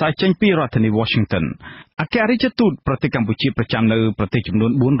រីដែលផ្សាយចេញពីរដ្ឋធានី Washington អគ្គរដ្ឋទូតប្រទេសកម្ពុជាប្រចាំនៅប្រទេសចំនួ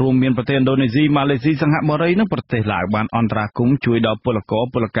ន4រួមមានប្រទេសឥណ្ឌូនេស៊ីម៉ាឡេស៊ីសិង្ហបុរីនិងប្រទេសឡាវបានអន្តរាគមន៍ជួយដល់ពលករ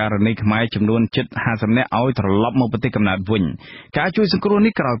ពលការិនីខ្មែរចំនួនជិត50នាក់ឲ្យត្រឡប់មកប្រទេសកំណើតវិញការជួយសង្គ្រោះ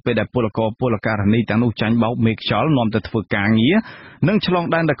នេះក្រោយពេលដែលពលករពលការិនីទាំងនោះចាញ់បោកមេខ្យល់នាំទៅធ្វើការងារនិងឆ្លង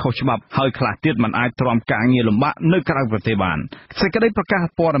ដែនដោយខុសច្បាប់ហើយខ្លះទៀតមិនអាចទ្រាំការងារលំបាកនៅក្រៅប្រទេសបានសេចក្តីប្រកាស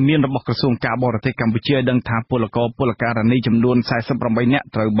ព័ត៌មានរបស់ក្រសួងការបរទេសកម្ពុជាឲ្យដឹងថាពលករពលការិនីចំនួន48នាក់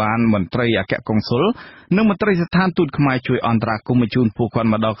ត្រូវបានមន្ត្រីអគ្គកុងស៊ុល និងមន្ត្រីស្ថានទូតខ្មែរជួយអន្តរាគមន៍បញ្ជូនពួកគាត់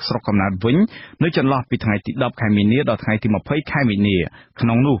មកដល់ស្រុកកំណើតវិញនៅចន្លោះពីថ្ងៃទី10ខែមីនាដល់ថ្ងៃទី20ខែមីនាក្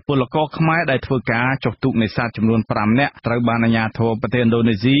នុងនោះពលករខ្មែរដែលធ្វើការចុះទូកនេសាទចំនួន5នាក់ត្រូវបានអាជ្ញាធរប្រទេសឥណ្ឌូ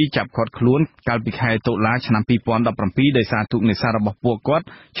នេស៊ីចាប់ឃាត់ខ្លួនកាលពីខែតុលាឆ្នាំ2017ដោយសារទូកនេសាទរបស់ពួកគាត់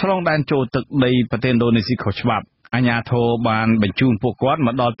ឆ្លងដែនចូលទឹកដីប្រទេសឥណ្ឌូនេស៊ីខុសច្បាប់អាជ្ញាធរបានបញ្ជូនពួកគាត់ម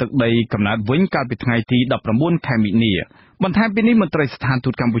កដល់ទឹកដីកំណើតវិញកាលពីថ្ងៃទី19ខែមីនាបន្ថែមពីនេះមន្ត្រីស្ថានទូ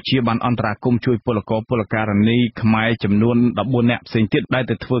តកម្ពុជាបានអន្តរាគមន៍ជួយពលករពលការិនីខ្មែរចំនួន14នាក់ផ្សេងទៀតដែល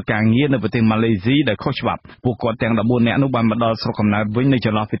ទៅធ្វើការងារនៅប្រទេសម៉ាឡេស៊ីដែលខុសច្បាប់ពួកគាត់ទាំង14នាក់នោះបានមកដល់ស្រុកកំណើតវិញនៅច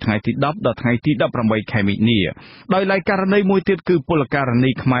ន្លោះពីថ្ងៃទី10ដល់ថ្ងៃទី18ខែមីនាដោយឡែកករណីមួយទៀតគឺពលការិនី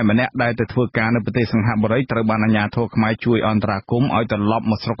ខ្មែរម្នាក់ដែលទៅធ្វើការនៅប្រទេសសិង្ហបុរីត្រូវបានអាជ្ញាធរខ្មែរជួយអន្តរាគមន៍ឲ្យត្រឡប់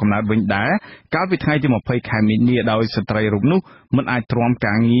មកស្រុកកំណើតវិញដែរកាលពីថ្ងៃទី20ខែមីនាដោយស្ត្រីរូបនោះមិនអាចទ្រាំ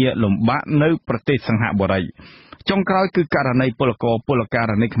ការងារលំបាកនៅប្រទេសសិង្ហបុរីចុងក្រោយគឺករណីពលករពលកា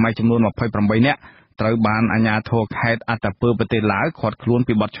រិនីខ្មែរចំនួន28នាក់ត្រូវបានអាជ្ញាធរខេត្តអត្តពើប្រទេសឡាវឃាត់ខ្លួន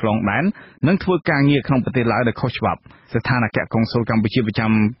ពីបទឆ្លងដែននិងធ្វើការងារក្នុងប្រទេសឡាវដោយខុសច្បាប់ស្ថានអគ្គកុងស៊ុលកម្ពុជាប្រ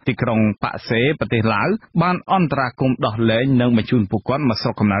ចាំទីក្រុងប៉ាក់សេប្រទេសឡាវបានអន្តរាគមន៍ដោះលែងនិងបញ្ជូនពួកគាត់មកស្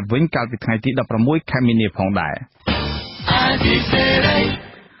រុកកំណើតវិញកាលពីថ្ងៃទី16ខែមីនាផងដែរ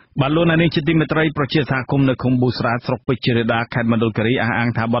បាទលោកនាងជាទីមេត្រីប្រជាសហគមន៍នៅឃុំប៊ូស្រាស្រុកពេជ្ររាដាខេត្តមណ្ឌលគិរីអះអាង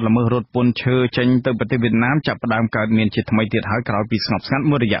ថាបទល្មើសរត់ពន្ធឈើចេញទៅប្រទេសវៀតណាមចាប់ផ្ដើមកើតមានជាថ្មីទៀតហើយក្រោយពីស្ងប់ស្ងាត់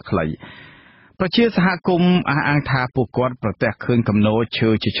មួយរយៈខ្លីប្រជាសហគមន៍អះអាងថាពួកគាត់ប្រទះឃើញគំនរឈើ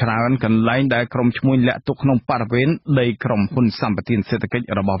ជាច្រើនកន្លែងដែលក្រុមឈ្មួញលាក់ទុកក្នុងបរិវេណដីក្រុមហ៊ុនសម្បត្តិសេដ្ឋកិច្ច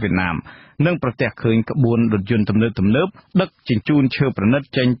របស់វៀតណាមនិងប្រទះឃើញក្បួនរថយន្តទំនើបដឹកជញ្ជូនឈើប្រណិត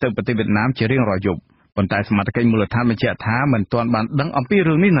ចេញទៅប្រទេសវៀតណាមជារៀងរាល់យប់ប៉ុន្តែសមាជិកមូលដ្ឋានបញ្ជាក់ថាមិនទាន់បានដឹងអំពី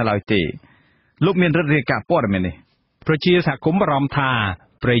រឿងនេះនៅឡើយទេលោកមានរដ្ឋរាយការណ៍ព័ត៌មាននេះប្រជាសហគមន៍បារម្ភថា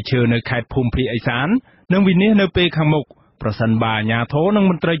ព្រៃឈើនៅខេត្តភូមិភាគឦសាននឹងវិនាសនៅពេលខាងមុខប្រសិនបើអាជ្ញាធរនិង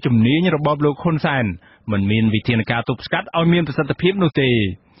មន្ត្រីជំនាញរបបលោកហ៊ុនសែនមិនមានវិធានការទប់ស្កាត់ឲ្យមានប្រសិទ្ធភាពនោះទេ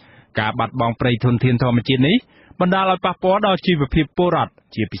ការបាត់បង់ព្រៃធនធានធម្មជាតិនេះបណ្ដាលឲ្យប៉ះពាល់ដល់ជីវភាពពលរដ្ឋ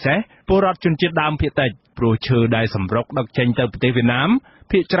ជាពិសេសពលរដ្ឋជនជាតិដើមភាគតិចព្រោះឈើដែលសម្រុកដឹកចេញទៅប្រទេសវៀតណាម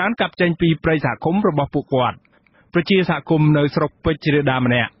ភាគច្រើនកាប់ចេញពីព្រៃសហគមន៍របស់ពួកគាត់ប្រជាសហគមន៍នៅស្រុកពេជ្ររាដា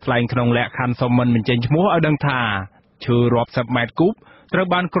ម្នាក់ថ្លែងក្នុងលក្ខខណ្ឌសុំមិនបញ្ចេញឈ្មោះឲ្យដឹងថាឈើរាប់សិបម៉ែត្រគូបត្រូវ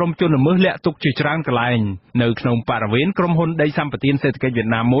បានក្រុមជនល្មើសលាក់ទុកជាច្រើនកន្លែងនៅក្នុងបរិវេណក្រុមហ៊ុនដីសម្បត្តិសេដ្ឋកិច្ចវៀត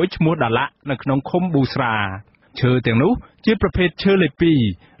ណាមមួយឈ្មោះដាឡាក់នៅក្នុងឃុំប៊ូស្រាឈើទាំងនោះជាប្រភេទឈើលេខ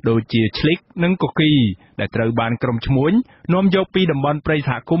2ដូចជាឆ្លិកនិងកុកីដែលត្រូវបានក្រុមឈ្មួញនាំយកពីតំបន់ព្រៃ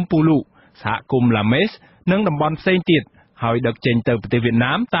សហគមន៍ពូលុសហគមន៍ឡាមេសនិងតំបន់ផ្សេងទៀតហើយដឹកចេញទៅប្រទេសវៀត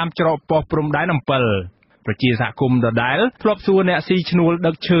ណាមតាមច្រកប៉ុស្តិ៍ព្រំដែនអំពិលប្រជាសហគមន៍ដដែលធ្លាប់សួរអ្នកស៊ីឈ្នួល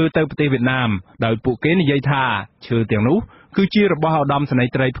ដឹកឈើទៅប្រទេសវៀតណាមដោយពួកគេនិយាយថាឈើទាំងនោះគឺជារបស់ឧត្តមសេនី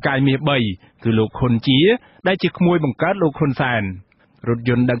យ៍ត្រីផ្កាយមាស3គឺលោកហ៊ុនជាដែលជាក្មួយបង្កើតលោកហ៊ុនសែនរថ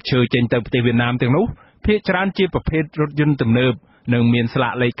យន្តដឹកឈើចេញទៅប្រទេសវៀតណាមទាំងនោះភាគច្រើនជាប្រភេទរថយន្តទំនើបនិងមានស្លា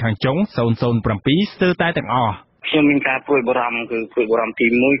កលេខខាងចុង007ស្ទើរតែទាំងអស់ខ្ញុំមានការព្រួយបារម្ភគឺព្រួយបារម្ភទី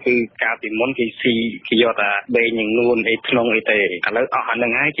1គឺកាលពីមុនគេស៊ីគេយកតែបេងនឹងនួនអីក្នុងអីទេឥឡូវអស់អានឹ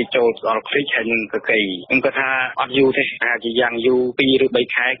ងហើយគេចូលដល់ខ្ទេចហើយនឹងកកៃខ្ញុំគាត់ថាអត់យូរទេថាជាយ៉ាងយូរ2ឬ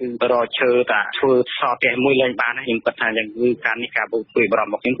3ខែគឺរកឈើតាធ្វើសតផ្ទះមួយឡើងបានហើយខ្ញុំគាត់ថាយ៉ាងគឺការនេះការព្រួយបារម្ភ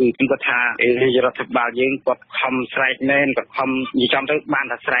របស់ខ្ញុំគឺខ្ញុំគាត់ថារដ្ឋបាលយើងគាត់ខំស្រែកមែនគាត់ខំនិយាយចំទៅបាន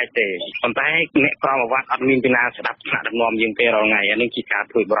តែស្រែកទេប៉ុន្តែអ្នកក្រមអាវ៉ាត់អត់មានពីណាស្ដាប់ថ្នាក់ដឹកនាំយើងទេរាល់ថ្ងៃអានេះជាការ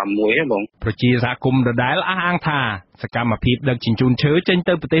ព្រួយបារម្ភមួយហ៎បងប្រជាសហគមន៍ដដែលអះអាងថាសកម្មភាពដឹកជញ្ជូនឈើចេញ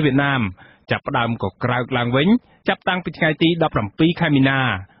ទៅប្រទេសវៀតណាមចាប់ផ្ដើមក៏ក្រើកឡើងវិញចាប់តាំងពីថ្ងៃទី17ខែមីនា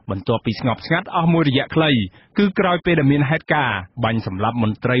បន្ទាប់ពីស្ងប់ស្ងាត់អស់មួយរយៈខ្លីគឺក្រោយពេលដែលមានហេតុការណ៍បាញ់សម្លាប់ម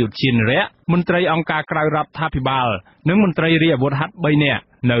ន្ត្រីឧទ្យានុរក្សមន្ត្រីអង្គការក្រៅរដ្ឋាភិបាលនិងមន្ត្រីរាជអាវុធហត្ថ3នាក់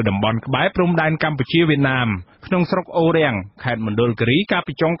នៅតំបន់ក្បែរព្រំដែនកម្ពុជាវៀតណាមក្នុងស្រុកអូរាំងខេត្តមណ្ឌលគិរីកាល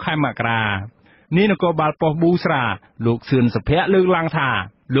ពីចុងខែមករានាយនគរបាលប៉ុស្តិ៍ប៊ូស្រាលោកសឿនសុភ័ក្រលើកឡើងថា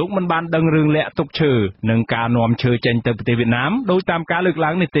លោកមិនបានដឹងរឿងលាក់ទុកឈើនិងការនាំឈើចេញទៅប្រទេសវៀតណាមដោយតាមការលើកឡើ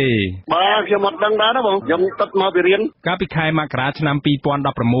ងនេះទេបាទខ្ញុំអត់ដឹងដែរបងខ្ញុំទឹកមកពីរៀនកាលពីខែមករាឆ្នាំ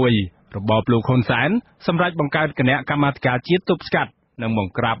2016របបលោកហ៊ុនសែនសម្រេចបង្កើតគណៈកម្មាធិការជាតិទប់ស្កាត់និងប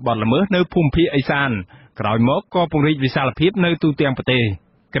ង្ក្រាបបទល្មើសនៅភូមិភាគឦសានក្រោយមកក៏ពង្រីកវិសាលភាពនៅទូទាំងប្រទេស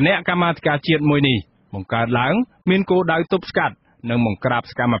គណៈកម្មាធិការជាតិមួយនេះបង្កើតឡើងមានគោលដៅទប់ស្កាត់និងបង្ក្រាប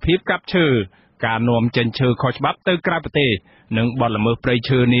សកម្មភាពកាប់ឈើការនាំចេញឈើខុសច្បាប់ទៅក្រៅប្រទេសនិងបទល្មើសព្រៃ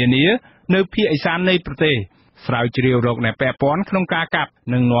ឈើនានានៅភាគឦសាននៃប្រទេសស្រាវជ្រាវរកអ្នកពាក់ព័ន្ធក្នុងការកាប់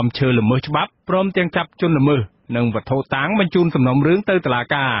និងនាំឈើល្មើសច្បាប់ព្រមទាំងចាប់ជនល្មើសនិងវត្ថុតាងបញ្ជូនសំណុំរឿងទៅតុលា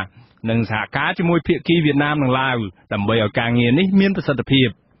ការនិងសហការជាមួយភាគីវៀតណាមនិងឡាវដើម្បីឲ្យការងារនេះមានប្រសិទ្ធភាព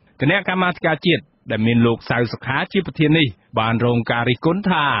គណៈកម្មាធិការជាតិដែលមានលោកសៅសុខាជាប្រធាននេះបានរងការរិះគន់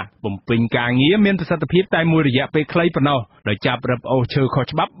ថាបំពេញការងារមានប្រសិទ្ធភាពតែមួយរយៈពេលខ្លីប៉ុណ្ណោះដោយចាប់រឹបអូសឈើខុស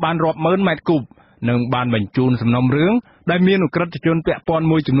ច្បាប់បានរាប់ម៉ឺនម៉ែត្រគូប នឹងបានបញ្ជូនសំណុំរឿងដែលមានអក្រិតជនពាក់ព័ន្ធ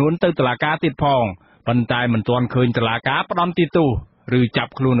មួយចំនួនទៅតុលាការទៀតផងប៉ុន្តែមិនទាន់ឃើញតុលាការផ្តន្ទាទោសឬចា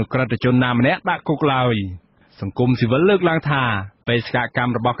ប់ខ្លួនអក្រិតជនណាម្នាក់ដាក់គុកឡើយសង្គមស៊ីវិលលើកឡើងថាបេសកកម្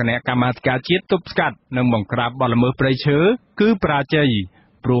មរបស់គណៈកម្មាធិការជាតិទប់ស្កាត់និងបង្ក្រាបបទល្មើសព្រៃឈើគឺបរាជ័យ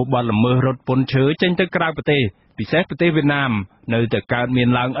ព្រោះបទល្មើសរត់ពន្ធឈើចេញទៅក្រៅប្រទេសពិសេសប្រទេសវៀតណាមនៅតែកើតមាន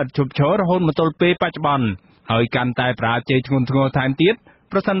ឡើងឥតឈប់ឈររហូតមកទល់ពេលបច្ចុប្បន្នហើយកាន់តែបរាជ័យធ្ងន់ធ្ងរថែមទៀត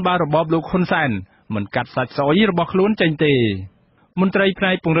ប្រសិនបើរបបលោកហ៊ុនសែនមិនកាត់សាច់ស្អុយរបស់ខ្លួនចេញទេមន្ត្រីផ្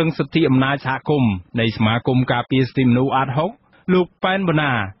នែកពង្រឹងសិទ្ធិអំណាចសហគមន៍នៃសមាគមការពារសិទ្ធិមនុស្សអាត6លោកប៉ែនបូ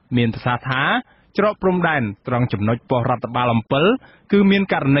ណាមានប្រសាសន៍ថាច្រកព្រំដែនត្រង់ចំណុចប៉ុស្តិ៍រដ្ឋបាលអំពិលគឺមាន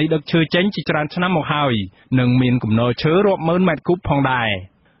ករណីដឹកឈើចេញជាច្រើនឆ្នាំមកហើយនិងមានគំនរឈើរាប់ម៉ឺនម៉ែត្រគូបផងដែរ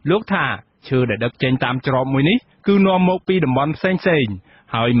លោកថាឈើដែលដឹកចេញតាមច្រកមួយនេះគឺនាំមកពីតំបន់ផ្សេងៗ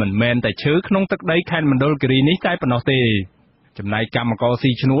ហើយមិនមែនតែឈើក្នុងទឹកដីខេត្តមណ្ឌលគិរីនេះតែប៉ុណ្ណោះទេចំណែកកម្មករ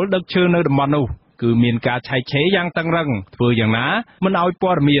ស៊ីឈ្នួលដឹកឈើនៅតំបន់នោះគឺមានការឆែកឆេរយ៉ាងតឹងរ៉ឹងធ្វើយ៉ាងណាមិនឲ្យ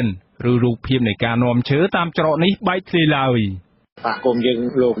ព័ត៌មានឬរូបភាពនៃការនាំឈើតាមច្រកនេះបែកធ្លាយឡើយសហគមន៍យើង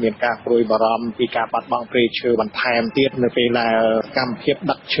លោកមានការព្រួយបារម្ភពីការបាត់បង់ព្រៃឈើបន្ថែមទៀតនៅពេលដែលកម្មភាព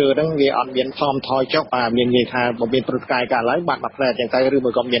ដឹកឈើហ្នឹងវាអត់មានថមថយចុះមាននិយាយថាបើមានព្រឹត្តិការណ៍កើតឡើងបាត់មួយផ្លែចឹងទៅឬមួ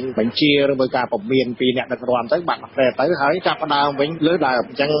យក៏មានបញ្ជាឬមួយការពមៀនពីអ្នកដឹកនាំទៅបាត់មួយផ្លែទៅហើយចាប់ផ្ដើមវិញលើដើម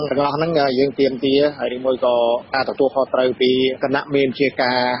អញ្ចឹងទាំងអស់ហ្នឹងយើងទាមទារហើយឬមួយក៏ការទទួលខុសត្រូវពីគណៈមានជា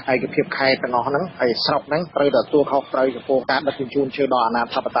ការឯកភាពខេត្តទាំងអស់ហ្នឹងហើយស្រុកហ្នឹងត្រូវទទួលខុសត្រូវចំពោះការដឹកជញ្ជូនឈើដល់អាណា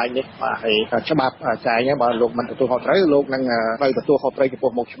ធិបតេយ្យនេះបាទហើយច្បាប់ចែងបើលោកមិនទទួលខុសត្រូវលោកនឹងទទួលខុសត្រូវចំ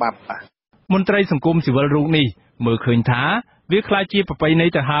ពោះមុខច្បាប់មន្ត្រីសង្គមស៊ីវិលរូបនេះមើលឃើញថាវាក្លាយជាប្រពៃណី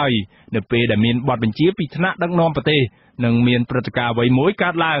ទៅហើយនៅពេលដែលមានបទបញ្ជាពីថ្នាក់ដឹកនាំប្រទេសនិងមានព្រឹត្តិការណ៍អ្វីមួយកើ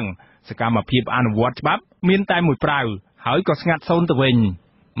តឡើងសកម្មភាពអនុវត្តច្បាប់មានតែមួយប្រាវហើយក៏ស្ងាត់សូន្យទៅវិញ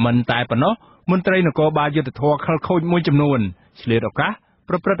មិនតែប៉ុណ្ណោះមន្ត្រីនគរបាលយុត្តិធម៌ខិលខូចមួយចំនួនឆ្លៀតឱកាស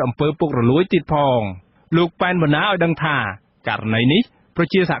ប្រព្រឹត្តអំពើពុករលួយទៀតផងលោកប៉ែនបណ្ណាឲ្យដឹងថាករណីនេះប្រ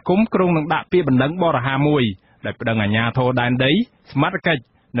ជាសហគមន៍ក្រុងនឹងដាក់ពាក្យបណ្ដឹងបរិហាមួយដែលប្តឹងអាជ្ញាធរដែនដីសមត្ថកិច្ច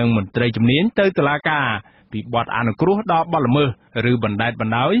និងមន្ត្រីជំនាញទៅតុលាការពីបទអនុគ្រោះដល់បទល្មើសឬបណ្តែតប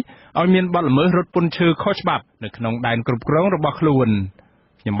ណ្តោយឲ្យមានបទល្មើសរត់ពន្ធឈើខុសច្បាប់នៅក្នុងដែនគ្រប់គ្រងរបស់ខ្លួន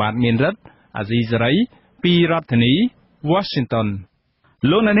ខ្ញុំបាទមានរិទ្ធអាស៊ីសេរីពីរដ្ឋធានី Washington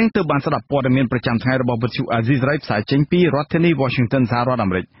លោកអ្នកនាងទើបបានស្ដាប់ព័ត៌មានប្រចាំថ្ងៃរបស់វិទ្យុអាស៊ីសេរីផ្សាយចេញពីរដ្ឋធានី Washington សហរដ្ឋអា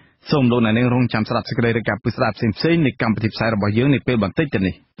មេរិកសូមលោកអ្នកនាងរងចាំស្ដាប់សេចក្តីរាយការណ៍ពិស្ដារផ្សេងៗនៃកម្មវិធីផ្សាយរបស់យើងនាពេលបន្តិចទៅ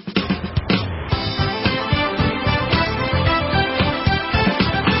នេះ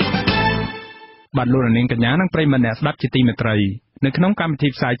បាទលោកនាងកញ្ញានិងប្រិយមិត្តអ្នកស្ដាប់ជាទីមេត្រីនៅក្នុងកម្មវិធី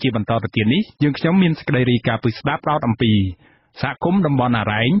ផ្សាយជាបន្តទៅទៀតនេះយើងខ្ញុំមានសេចក្តីរាយការណ៍ពិស្ដារផ្ដោតអំពីសហគមន៍តំបន់អ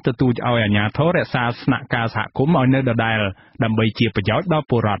រ៉ែងទទូចឲ្យអាជ្ញាធររក្សាស្នាក់ការសហគមន៍ឲ្យនៅដដែលដើម្បីជាប្រយោជន៍ដល់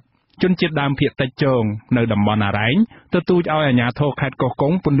ពលរដ្ឋជនជាតិដើមភាគតិចជងនៅតំបន់អរ៉ែងទទូចឲ្យអាជ្ញាធរខេត្តកោះកុ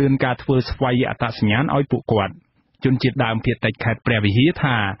ងពន្យាការធ្វើស្វ័យអត្តសញ្ញាណឲ្យពួកគាត់ជនជាតិដើមភាគតិចខេត្តព្រះវិហារ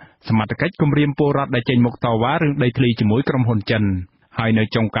ថាសមត្ថកិច្ចគម្រាមពលរដ្ឋដែលចេញមុខតវ៉ារឿងដីធ្លីជាមួយក្រុមហ៊ុនចិនហើយនៅ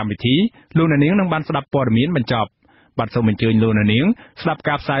ចុងកម្មវិធីលោកអ្នកនាងនឹងបានស្ដាប់ព័ត៌មានបញ្ចប់បាទសូមអញ្ជើញលោកអ្នកនាងស្ដាប់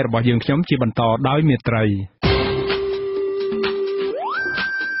ការផ្សាយរបស់យើងខ្ញុំជាបន្តដោយមេត្រី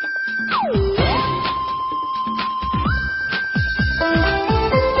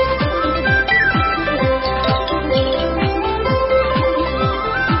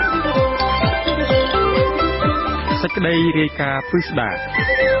សេចក្តីរាយការណ៍ពិស្ដារ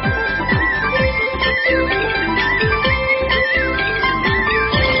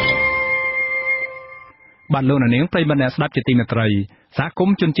បាទលោកនាងប្រិយមិត្តអ្នកស្ដាប់ជាទីមេត្រីសហគម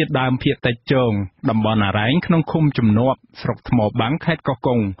ន៍ជនជាតិដើមភាគតិចជងតំបន់អរ៉ែងក្នុងឃុំជំនប់ស្រុកថ្មបាំងខេត្តកោះ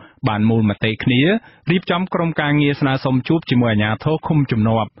កុងបានមូលមតិគ្នារៀបចំក្រុមការងារស្នើសុំជួបជាមួយអាជ្ញាធរឃុំជំន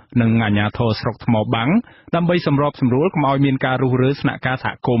ប់និងអាជ្ញាធរស្រុកថ្មបាំងដើម្បីសម្របសម្រួលកុំឲ្យមានការរុះរើស្នាក់ការស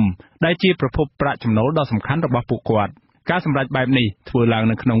ហគមន៍ដែលជាប្រភពប្រាក់ចំណូលដ៏សំខាន់របស់ពួកគាត់ការសម្រេចបែបនេះធ្វើឡើង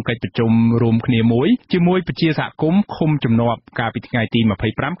នៅក្នុងកិច្ចប្រជុំរួមគ្នាមួយជាមួយប្រជាសហគមន៍ឃុំជំនប់កាលពីថ្ងៃទី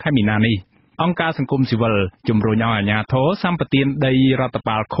25ខែមីនានេះអង្គការសង្គមស៊ីវិលជំរុញឲ្យអាជ្ញាធរសម្បទានដីរដ្ឋ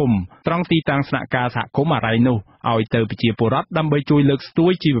បាលឃុំត្រង់ទីតាំងស្នាក់ការសហគមន៍អរ៉ៃនោះឲ្យទៅប្រជាពលរដ្ឋដើម្បីជួយលើកស្ទួ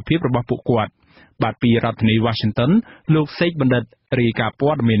យជីវភាពរបស់ពួកគាត់បាទពីរដ្ឋធានី Washington លោកសេកបណ្ឌិតរាយការណ៍ព័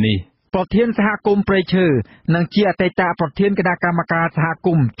ត៌មាននេះប្រធានសហគមន៍ព្រៃឈើនិងជាអតីតប្រធានគណៈកម្មការសហគ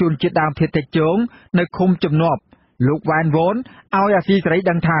មន៍ជនជាតិដើមភាគតិចជងនៅឃុំជំនប់លោកវ៉ែនវ៉ុនឲ្យអាស៊ីសេរី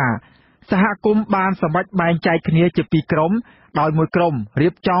ដឹងថាសហគមន៍បានសម្រេចបែងចែកគ្នាជាពីរក្រុមដោយមួយក្រុមរៀ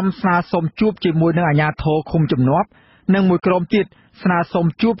បចំស្នើសុំជួបជាមួយនឹងអាជ្ញាធរឃុំជំនប់និងមួយក្រុមទៀតស្នើសុំ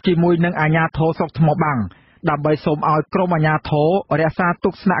ជួបជាមួយនឹងអាជ្ញាធរស្រុកថ្មបាំងដើម្បីសូមឲ្យក្រុមអាជ្ញាធររក្សាទុ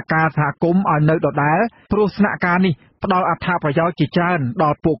កស្នាក់ការសហគមន៍ឲ្យនៅដដែលព្រោះស្នាក់ការនេះផ្ដល់អត្ថប្រយោជន៍ជាច្រើនដ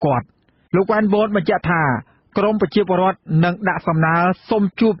ល់ពួកគាត់លោកវ៉ាន់បូនបញ្ជាក់ថា ក្រមប្រជាពលរដ្ឋនឹងដាក់សំណើសុំ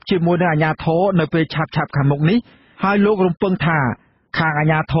ជួបជាមួយនឹងអាជ្ញាធរនៅពេលឆាប់ខាងមុខនេះហើយលោករំពឹងថាខាងអា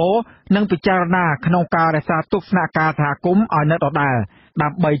ជ្ញាធរនឹងពិចារណាក្នុងការរក្សាទុកស្នាក់ការសហគមន៍ឲ្យនៅដដែលដើ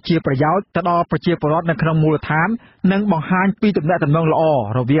ម្បីជាប្រយោជន៍ទៅដល់ប្រជាពលរដ្ឋនៅក្នុងមូលដ្ឋាននិងបង្ហាញពីទំនាក់ទំនងល្អ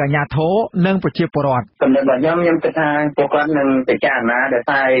រវាងអាជ្ញាធរនិងប្រជាពលរដ្ឋចំណុចរបស់ខ្ញុំគិតថាពួកគាត់នឹងពិចារណាដែល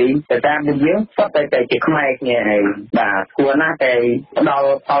តែតាមយើងសុទ្ធតែជាខ្មែរគ្នាហើយបាទគួរណាស់តែផ្ដល់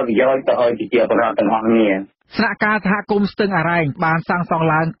ផលប្រយោជន៍ទៅឲ្យប្រជាពលរដ្ឋទាំងអស់គ្នាស្នាក់ការសហគមន៍ស្ទឹងអរ៉ែងបានសាងសង់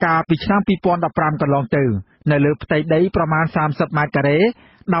ឡើងកាលពីឆ្នាំ2015កន្លងទៅនៅលើផ្ទៃដីប្រមាណ30ម៉ែត្រការ៉េ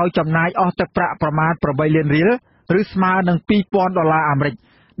ដោយចំណាយអស់ទឹកប្រាក់ប្រមាណ8លានរៀលឬស្មើនឹង$2,000អាមេរិក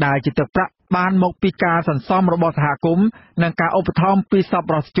ដែលជាទឹកប្រាក់បានមកពីការសន្សំរបស់សហគមន៍និងការឧបត្ថម្ភពីសប្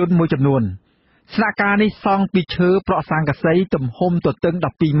បុរសជនមួយចំនួនស្នាក់ការនេះសង់ពីឈើប្រក់ស័ង្កសីទំហំទទឹង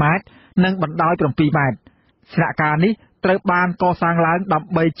12ម៉ែត្រនិងបណ្ដោយ7ម៉ែត្រស្នាក់ការនេះត្រូវបានកសាងឡើងដើ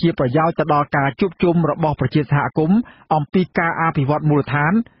ម្បីជាប្រយោជន៍ទៅដល់ការជួបជុំរបស់ប្រជាសហគមន៍អំពីការអភិវឌ្ឍមូលដ្ឋា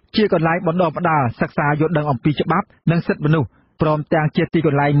នជាកន្លែងបណ្ដុះបណ្ដាលសិក្សាយល់ដឹងអំពីច្បាប់និងសិទ្ធិមនុស្សព្រមទាំងជាទីក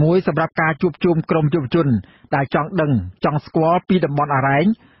ន្លែងមួយសម្រាប់ការជួបជុំក្រុមយុវជនដែលចង់ដឹងចង់ស្គាល់ពីតំបន់អរ៉ែង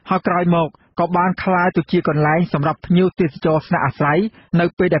ហើយក្រោយមកក៏បានក្លាយទៅជាកន្លែងសម្រាប់ភ្ញៀវទេសចរស្នាក់អាស្រ័យនៅ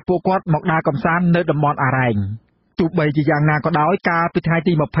ពេលដែលពួកគាត់មកដើរកម្សាន្តនៅតំបន់អរ៉ែងទោះបីជាយ៉ាងណាក៏ដោយកាលពីថ្ងៃ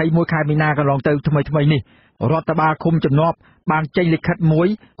ទី21ខែមីនាកន្លងទៅថ្មីនេះរដ្ឋបាលឃុំជំនាប់បានចេញលិខិតមួយ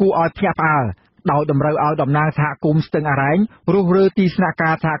គួរឲ្យភ្ញាក់ផ្អើលដោយតម្រូវឲ្យតំណាងសហគមន៍ស្ទឹងអរ៉ែងរុះរើទីស្នាក់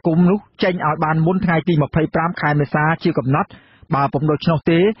ការសហគមន៍នោះចេញឲ្យបានមុនថ្ងៃទី25ខែមេសាជាកំណត់បើពុំដូច្នោះ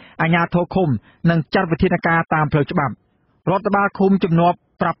ទេអាជ្ញាធរឃុំនឹងចាត់វិធានការតាមផ្លូវច្បាប់រដ្ឋបាលឃុំជំនាប់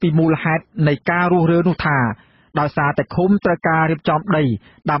ប្រាប់ពីមូលហេតុនៃការរុះរើនោះថាដោយសារតែឃុំត្រូវការរៀបចំដី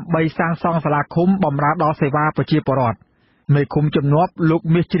ដើម្បីសាងសង់សាលាឃុំបម្រើដល់សេវាប្រជាពលរដ្ឋមេឃុំជំនាប់លោក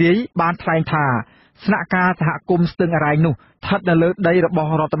មាសជ្រាយបានថ្លែងថាស្នាក់ការសហគមន៍ស្ទឹងអរ៉ែងនោះស្ថិតនៅលើដីរបស់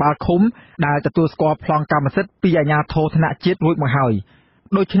រដ្ឋបាលឃុំដែលទទួលស្គាល់ប្លង់កម្មសិទ្ធិពីអាជ្ញាធរថ្នាក់ជាតិរួចមកហើយ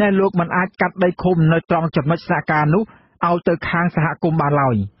ដូច្នេះលោកមិនអាចកាត់ដីឃុំនៅត្រង់ចំណុចស្នាក់ការនោះឲ្យទៅខាងសហគមន៍បានឡើ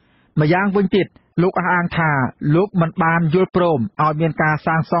យម្យ៉ាងវិញទៀតលោកអះអាងថាលោកមិនបានយល់ព្រមឲ្យមានការ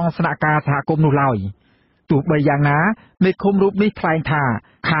សាងសង់ស្នាក់ការសហគមន៍នោះឡើយទោះបីយ៉ាងណាមេឃុំរូបនេះថ្លែងថា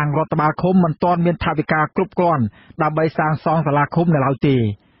ខាងរដ្ឋបាលឃុំមិនទាន់មានថវិកាគ្រប់គ្រាន់ដើម្បីសាងសង់សាលាឃុំនៅឡើយទេ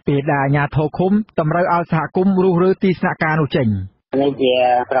ពេលដែលអាជ្ញាធរឃុំតម្រូវឲ្យសហគមន៍រុះរើទីស្នាក់ការនោះចេញនេះជា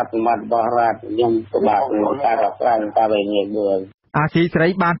ប្រតិបត្តិរបស់រដ្ឋខ្ញុំពិបាកក្នុងការរកស្រាយការវិនិយោគមួយអាស៊ីសេរី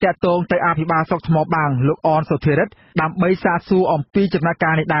បានតាក់ទងទៅអភិបាលស្រុកថ្មបាំងលោកអនសុធិរិទ្ធដើម្បីសាកសួរអំពីចំណាត់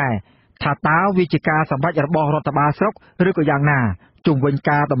ការនេះដែរថាតើវាជាការសម្រេចរបស់រដ្ឋបាលស្រុកឬក៏យ៉ាងណាជុំវិញ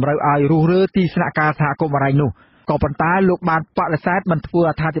ការតម្រូវឲ្យរុះរើទីស្នាក់ការសហគមន៍អរ៉ែងនោះក៏ប៉ុន្តែលោកបានបដិសេធមិនធ្វើ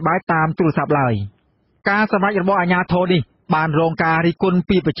អត្ថាធិប្បាយតាមទូរស័ព្ទឡើយការសម្រេចរបស់អាជ្ញាធរនេះបានរងការរិះគន់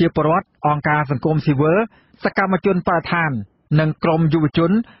ពីប្រជាពលរដ្ឋអង្គការសង្គមស៊ីវិលសកម្មជនបរិស្ថាននិងក្រមយុវជ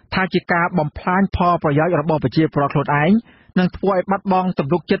នថាជាការបំផ្លាញផលប្រយោជន៍របស់ប្រជាពលរដ្ឋខ្លួនឯងនិងធ្វើឲ្យបាត់បង់ទំ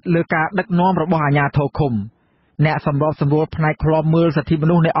នុកចិត្តលើការដឹកនាំរបស់អាជ្ញាធរឃុំអ្នកសម្របសម្រួលផ្នែកឃ្លាំមើលសិទ្ធិម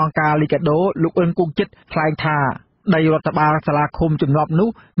នុស្សនៃអង្គការលីកាដូលោកអ៊ុនគង់ចិត្តថ្លែងថាដីរដ្ឋបាលសាលាឃុំជំនាប់នោះ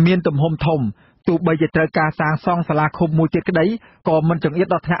មានទំហំធំទោះបីជាត្រូវការសាងសង់សាលាឃុំមួយទៀតក្តីក៏មិនចង្អៀត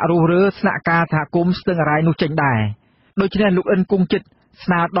ដល់ថ្នាក់រុះរើស្នាក់ការសហគមន៍ស្ទឹងអរ៉ែងនោះចេញដែរដូច្នេះលោកអ៊ុនគង់ចិត្តស្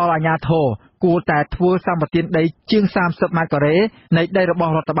នើដល់អាជ្ញាធរគួរតែធ្វើសម្បទានដីជាង30ម៉ែត្រការ៉េនៃដីរប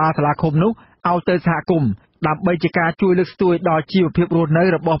ស់រដ្ឋបាលសាលាឃុំនោះឲ្យទៅសហគមន៍ដើម្បីជាការជួយលើកស្ទួយដល់ជីវភាពរស់នៅ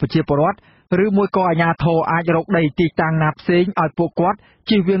របស់ប្រជាពលរដ្ឋឬមួយក៏អាជ្ញាធរអាចរកដីទីតាំងណាផ្សេងឲ្យពួកគាត់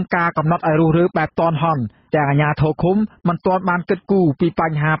ជៀសវាងការកំណត់ឲ្យរុះរើបែបតនហន់តែអាជ្ញាធរឃុំមិនទាន់បានគិតគូរពីប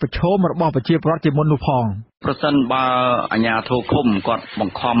ញ្ហាប្រឈមរបស់ប្រជាពលរដ្ឋជាមុននោះផងប្រសិនបើអាជ្ញាធរឃុំគាត់ប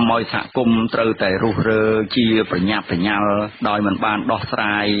ង្ខំឲ្យសហគមន៍ត្រូវតែរុះរើជាប្រញាប់ប្រញាល់ដោយមិនបានដោះស្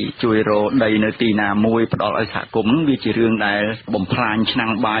រាយជួយរកដីនៅទីណាមួយផ្ដល់ឲ្យសហគមន៍វាជារឿងដែលបំផ្លាញឆ្នាំ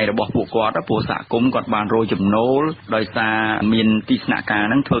ងបាយរបស់ពួកគាត់ព្រោះសហគមន៍គាត់បានរកចំណូលដោយសារមានទីស្នាក់ការ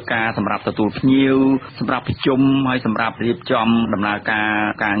នឹងធ្វើការសម្រាប់ទទួលភ្ញៀវសម្រាប់ប្រជុំហើយសម្រាប់រៀបចំដំណើរ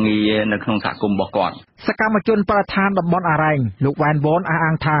ការងារនៅក្នុងសហគមន៍របស់គាត់សកម្មជនបរិស្ថានតំបន់អរ៉ែងលោកវ៉ែនវ៉នអះ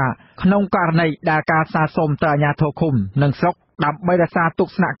អាងថាក្នុងករណីដែលការស្នើសុំទៅអាជ្ញាធរឃុំនិងស្រុកដើម្បីរក្សាទុក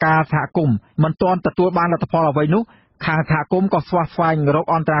ស្នាក់ការសហគមន៍មិនទាន់ទទួលបានលទ្ធផលអ្វីនោះខាងសហគមន៍ក៏ស្វះស្វែងរក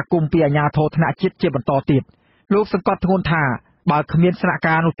អន្តរាគមន៍ពីអាជ្ញាធរថ្នាក់ជាតិជាបន្តទៀតលោកសង្កត់ធ្ងន់ថាបើគ្មានស្នាក់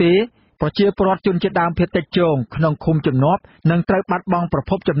ការនោះទេប្រជាពលរដ្ឋជនជាតិដើមភាគតិចជងក្នុងឃុំជំនាប់នឹងត្រូវបាត់បង់ប្រ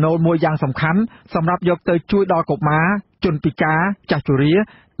ភពចំណូលមួយយ៉ាងសំខាន់សម្រាប់យកទៅជួយដល់កុមារជនពិការចាស់ជរា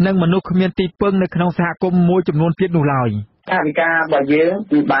និងមនុស្សគ្មានទីពឹងនៅក្នុងសហគមន៍មួយចំនួនទៀតនោះឡើយថាវិការរបស់យើង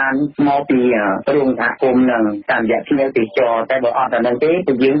គឺបានមកពីរោងសហគមន៍នឹងតាមរយៈភ្ញៀវទេសចរតែបើអត់តែនឹងទេ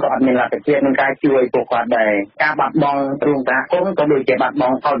ពួកយើងក៏អត់មានលទ្ធភាពក្នុងការជួយពួកគាត់ដែរការបាត់បង់រោងសហគមន៍ក៏ដូចជាបាត់ប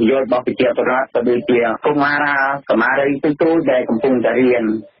ង់ផលប្រយោជន៍របស់ប្រជាពលរដ្ឋក៏ដូចជាកុមារីទូដែលកំពុងតែរៀន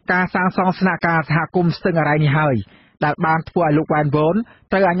ការសាងសង់ស្នាក់ការសហគមន៍ស្ទឹងអរ៉ៃនេះហើយដែលបានធ្វើឲ្យលោកវ៉ែនវ៉ន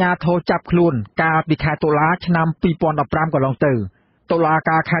ត្រូវអាជ្ញាធរចាប់ខ្លួនកាលពីខែតុលាឆ្នាំ2015កន្លងទៅតុលា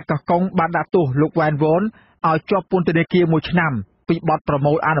ការខេត្តកោះកុងបានដាក់ទោសលោកវ៉ែនវ៉នឲ្យជាប់ពន្ធនាគារ1ឆ្នាំពីបទប្រ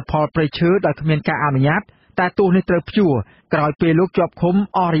មូលអនុផលព្រៃឈើដោយគ្មានការអនុញ្ញាតតែទោសនេះត្រូវព្យួរក្រោយពេលលោកជាប់ឃុំ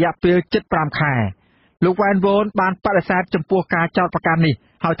អស់រយៈពេលជិត5ខែលោកវ៉ែនវ៉នបានបដិសេធចំពោះការចោទប្រកាន់នេះ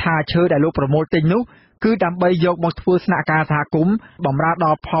ហើយថាឈើដែលលោកប្រមូលទិញនោះគឺដើម្បីយកមកធ្វើស្នាក់ការសហគមន៍បម្រើដ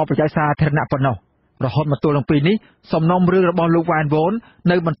ល់ផលប្រយោជន៍សាធារណៈប៉ុណ្ណោះរហូតមកទល់នឹងពេលនេះសំណុំរឿងរបស់លោកវ៉ែនវ៉ន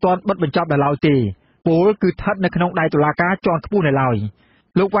នៅមិនទាន់បិទបញ្ចប់ដល់ឡើយទេពលគឺស្ថិតនៅក្នុងដៃតុលាការជាន់ខ្ពស់នៅឡើយ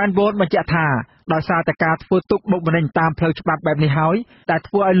លោកវ៉ែនវ៉នបញ្ជាក់ថាដោយសារតែការធ្វើទុកបុកម្នេញតាមផ្លូវច្បាប់បែបនេះហើយដែល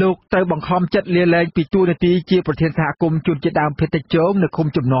ធ្វើឲ្យលោកត្រូវបង្ខំចិត្តលាលែងពីតួនាទីជាប្រធានសហគមន៍ជនជាតិដើមភាគតិចជងនៅឃុំ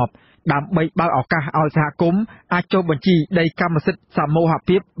ជំនប់ដើម្បីបើកឱកាសឲ្យសហគមន៍អាចចុះបញ្ជីដីកម្មសិទ្ធិសមូហ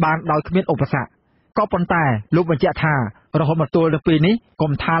ភាពបានដោយគ្មានឧបសគ្គក៏ប៉ុន្តែលោកបញ្ជាក់ថារហូតមកទល់នឹងពេលនេះ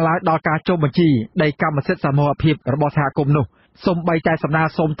កុំថាឡើយដល់ការចុះបញ្ជីដីកម្មសិទ្ធិសមូហភាពរបស់សហគមន៍នោះសូម្បីតែសំណើ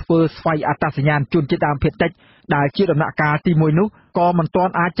សុំធ្វើស្វ័យអត្តសញ្ញាណជនជាតិដើមភាគតិចដែលជាដំណាក់កាលទី1នោះក៏មិនទា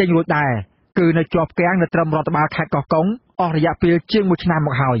ន់អាចចេញរួចដែរគឺនៅជាប់គាំងនៅត្រឹមរដ្ឋបាលខេត្តកោះកុងអស់រយៈពេលជាង1ឆ្នាំម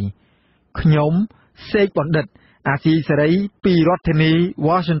កហើយខ្ញុំសេកបណ្ឌិតអាស៊ីសេរីពីរដ្ឋធានី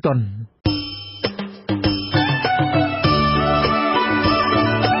Washington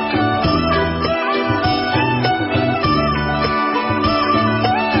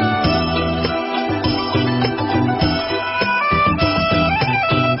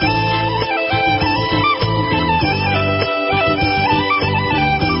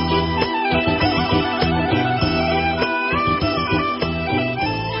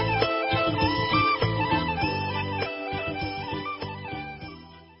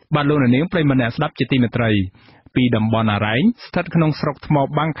បាទលោកនាងប្រិយមិត្តអ្នកស្ដាប់ជាទីមេត្រីពីតំបន់អរ៉ែងស្ថិតក្នុងស្រុកថ្ម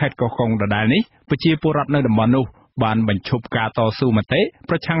បាំងខេត្តកោះកុងដដែលនេះប្រជាពលរដ្ឋនៅតំបន់នោះបានបញ្ឈប់ការតស៊ូមតិ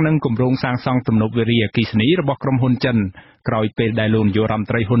ប្រឆាំងនឹងគម្រោងសាងសង់ទំនប់វារីអគ្គិសនីរបស់ក្រុមហ៊ុនចិនក្រោយពេលដែលលោកនាយករដ្ឋមន្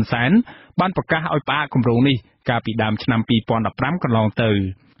ត្រីហ៊ុនសែនបានប្រកាសឲ្យផ្អាកគម្រោងនេះកាលពីដើមឆ្នាំ2015កន្លងទៅ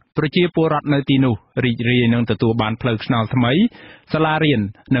ប្រជាពលរដ្ឋនៅទីនោះរីករាយនឹងទទួលបានផ្លូវថ្នល់ថ្មីសាលារៀន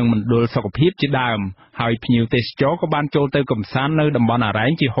និងមណ្ឌលសុខភាពជាដើមហើយភ្ញៀវទេសចរក៏បានចូលទៅកម្សាន្តនៅតំបន់អរ៉ែ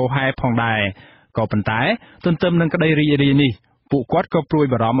ងជាហូរហែផងដែរក៏ប៉ុន្តែទន្ទឹមនឹងក្តីរីករាយនេះពួកគាត់ក៏ព្រួយ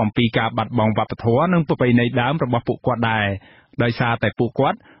បារម្ភអំពីការបាត់បង់វប្បធម៌និងប្រពៃណីដើមរបស់ពួកគាត់ដែរដោយសារតែពួកគា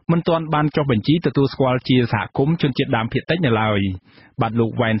ត់មិនទាន់បានចុះបញ្ជីទទួលស្គាល់ជាសហគមន៍ជនជាតិដើមភាគតិចនៅឡើយបាទលោ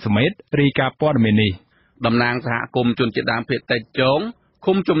កវ៉ែនសមេតរាយការណ៍ព័ត៌មាននេះតំណាងសហគមន៍ជនជាតិដើមភាគតិចជង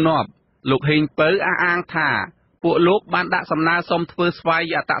ឃុំជំនប់លោកហេងពៅអះអាងថាពួកលោកបានដាក់សំណើសុំធ្វើស្វ័យ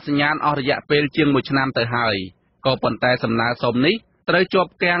អត្តសញ្ញាណអស់រយៈពេលជាង1ឆ្នាំទៅហើយក៏ប៉ុន្តែសំណើសុំនេះត្រូវជា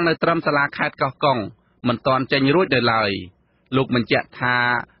ប់គាំងនៅត្រឹមសាលាខេត្តកោះកុងមិនទាន់ចេញរួចនៅឡើយលោកបញ្ជាក់ថា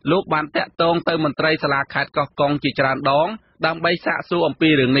លោកបានតាក់ទងទៅមន្ត្រីសាលាខេត្តកោះកុងជាច្រើនដងដើម្បីសាកសួរអំពី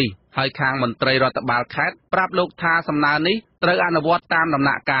រឿងនេះហើយខាងមន្ត្រីរដ្ឋបាលខេត្តប្រាប់លោកថាសំណើនេះត្រូវអនុវត្តតាមដំ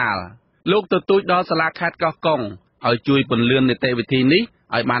ណាក់កាលលោកទទូចដល់សាលាខេត្តកោះកុងឲ្យជួយពន្លឿននីតិវិធីនេះ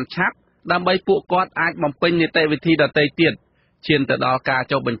ឲ្យបានឆាប់ដើម្បីពួកគាត់អាចបំពេញនីតិវិធីដទៃទៀតឈានទៅដល់ការ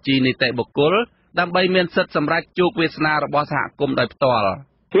ចុះបញ្ជីនីតិបុគ្គលដើម្បីមានសិទ្ធិសម្រេចជោគវាសនារបស់សហគមន៍ដោយផ្ទាល់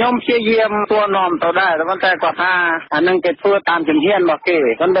ខ្ញុំព្យាយាមសួរនាំទៅដែរតែគាត់ថាអានឹងគេធ្វើតាមជំហានរបស់គេ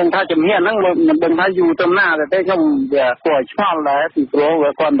គាត់ដឹងថាជំហានហ្នឹងមិនដឹងថាយូរទៅណាតែខ្ញុំវាគួរឆ្ងល់ដែរពីព្រោះ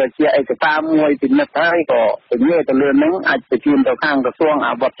វាគាត់ទៅជាឯកសារមួយពិនិត្យហើយក៏ពញាទៅលឿនហ្នឹងអាចទៅជូនទៅខាងក្រសួងអ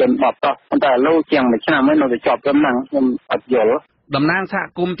វត្តជនបទតោះតែលោកជាង1ឆ្នាំហើយនៅតែជាប់ត្រឹមហ្នឹងខ្ញុំអត់យល់តំណាងសហ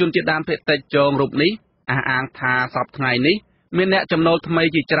គមន៍ជនជាតិដើមភាគតិចជងរូបនេះអះអាងថាសប្តាហ៍ថ្ងៃនេះមានអ្នកចំណូលថ្មី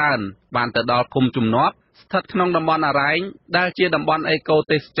ជាច្រើនបានទៅដល់ឃុំជំនប់ស្ថិតក្នុងតំបន់អរ៉ែងដែលជាតំបន់អេកូ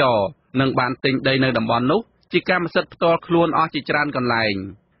ទេសចរនិងបានទិញដីនៅតំបន់នោះជាកម្មសិទ្ធិផ្ទាល់ខ្លួនអស់ជាច្រើនកន្លែង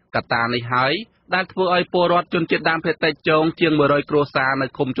កត្តានេះហើយដែលធ្វើឲ្យពលរដ្ឋជនជាតិដើមភាគតិចជងជាង100គ្រួសារនៅ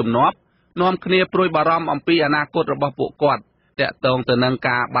ឃុំជំនប់នាំគ្នាព្រួយបារម្ភអំពីអនាគតរបស់ពួកគាត់ទាក់ទងទៅនឹង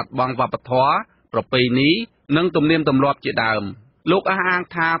ការបាត់បង់វប្បធម៌ប្រពៃណីនិងទំនៀមទម្លាប់ជាដើមលោកអះអាង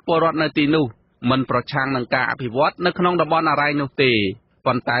ថាពលរដ្ឋនៅទីនោះមិនប្រឆាំងនឹងការអភិវឌ្ឍនៅក្នុងតំបន់អរ៉ែងនោះទេ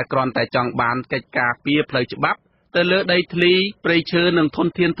ប៉ុន្តែគ្រាន់តែចង់បានកិច្ចការពារផ្លូវច្បាប់ទៅលើដីធ្លីព្រៃឈើនិងធន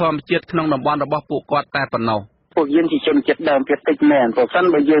ធានធម្មជាតិក្នុងតំបន់របស់ពួកគាត់តែប៉ុណ្ណោះពួកយើងជាជនជាតិដើមភាគតិចមែនប្រសិន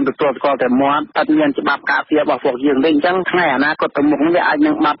បើយើងទទួលស្គាល់តែមាត់អត់មានច្បាប់ការពាររបស់ពួកយើងទេអញ្ចឹងថ្ងៃអនាគតទៅមុខនេះវាអាច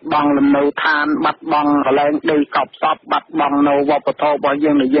នឹងបាត់បង់លំនៅឋានបាត់បង់កន្លែងដីកប់សពបាត់បង់នៅវប្បធម៌របស់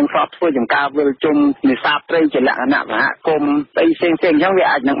យើងដែលយើងធ្លាប់ធ្វើចំការវិលជុំនេសាទត្រីជាលក្ខណៈសហគមន៍ស្អីផ្សេងៗអញ្ចឹងវា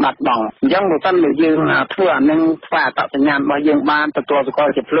អាចនឹងបាត់បង់អញ្ចឹងប្រសិនបើយើងធ្វើអានឹងស្វ័យអត្តសញ្ញាណរបស់យើងបានទទួលស្គា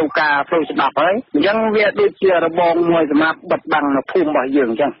ល់ជាផ្លូវការផ្លូវច្បាប់ហើយអញ្ចឹងវាដូចជារបងមួយសម្រាប់បិទបាំងនៅភូមិរបស់យើង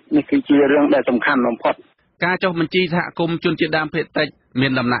អញ្ចឹងនេះគឺជារឿងដែលសំខាន់បំផុតការចុះបញ្ជីសហគមន៍ជនជាតិដើមភាគតិចមា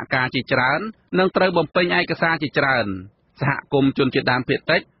នដំណាក់កាលជាច្រើននិងត្រូវបំពេញឯកសារជាច្រើនសហគមន៍ជនជាតិដើមភាគ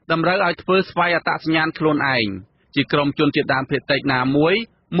តិច តម្រូវឲ្យធ្វើស្វ័យអត្តសញ្ញាណខ្លួនឯងជាក្រុមជនជាតិដើមភាគតិចណាមួយ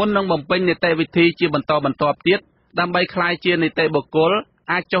មុននឹងបំពេញនីតិវិធីជាបន្តបន្ទាប់ទៀតដើម្បីក្លាយជានីតិបុគ្គល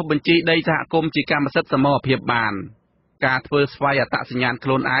អាចចុះបញ្ជីដីសហគមន៍ជាកម្មសិទ្ធិសមរភាពបានការធ្វើស្វ័យអត្តសញ្ញាណខ្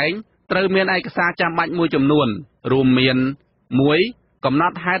លួនឯងត្រូវមានឯកសារចាំបាច់មួយចំនួនរួមមាន 1. កំណ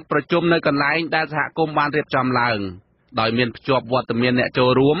ត់ហេតុប្រជុំនៅកន្លែងដែលសហគមន៍បានរៀបចំឡើងដោយមានភ្ជាប់វត្តមានអ្នកចូល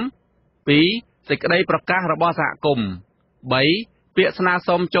រួម 2. សេចក្តីប្រកាសរបស់សហគមន៍ 3. ពាក្យស្នើ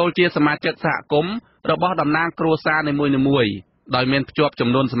សុំចូលជាសមាជិកសហគមន៍របស់តំណាងគ្រួសារនីមួយៗដោយមានភ្ជាប់ចំ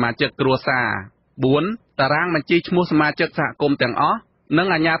នួនសមាជិកគ្រួសារ 4. តារាងបញ្ជីឈ្មោះសមាជិកសហគមន៍ទាំងអស់និង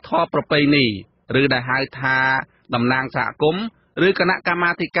អាជ្ញាធរប្រពៃណីឬដែលហៅថាតំណាងសហគមន៍ឬគណៈកម្មា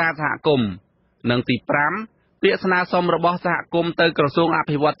ធិការសហគមន៍និងទី 5 ពាក្យស្នើសុំរបស់សហគមន៍ទៅក្រសួងអ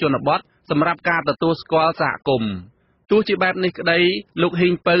ភិវឌ្ឍជនបទសម្រាប់ការទទួលស្គាល់សហគមន៍ទោះជាបែបនេះក្តីលោកហ៊ី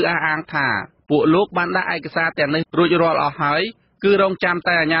ងពៅអះអាងថាពួកលោកបានដាក់ឯកសារទាំងនេះរួចរាល់អស់ហើយគឺរងចាំ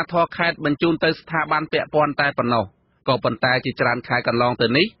តែអាជ្ញាធរខេត្តបញ្ជូនទៅស្ថាប័នពាក់ព័ន្ធតែប៉ុណ្ណោះក៏ប៉ុន្តែជាច្រើនខែកន្លងទៅ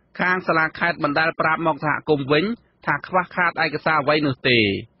នេះខាងសាលាខេត្តបណ្ដាលប្រាប់មកសហគមន៍វិញថាខ្វះខាតឯកសារអ្វីនោះទេ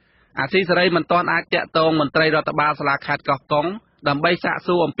អាស៊ីសេរីមិនទាន់អាចតាក់ទងមន្ត្រីរដ្ឋបាលសាលាខេត្តកោះកុងដើម្បីសាក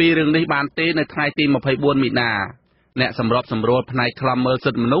សួរអំពីរឿងនេះបានទេនៅថ្ងៃទី24មីនាអ្នកសម្របសម្រួលផ្នែកខ្លំមើល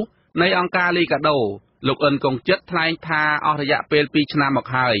សិទ្ធិមនុស្សនៃអង្គការលីកាដូលោកអិនកុងចិត្តថ្លែងថាអស់រយៈពេល2ឆ្នាំមក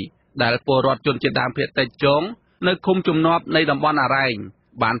ហើយដែលពលរដ្ឋជនជាតិដើមភាគតិចជងនៅឃុំជំនាប់នៃតំបន់អរ៉ែង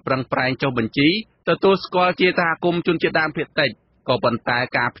បានប្រឹងប្រែងចុះបញ្ជីទទួលស្គាល់ជាសហគមន៍ជនជាតិដើមភាគតិចក៏ប៉ុន្តែ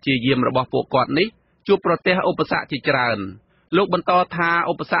ការព្យាយាមរបស់ពួកគាត់នេះជួបប្រទះឧបសគ្គជាច្រើនលោកបន្តថា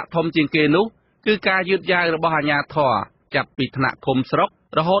ឧបសគ្គធំជាងគេនោះគឺការយឺតយ៉ាវរបស់អាជ្ញាធរចាប់ពីថ្នាក់ឃុំស្រុក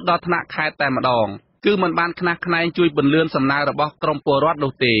រហូតដល់ថ្នាក់ខេត្តតែម្ដងគឺมันបានខ្នះខ្នែងជួយពន្លឿនសំណើរបស់ក្រមពលរដ្ឋ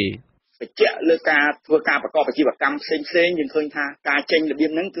នោះទេបញ្ជាក់លើការធ្វើការប្រកបអាជីវកម្មផ្សេងៗយើងឃើញថាការចេញរបៀ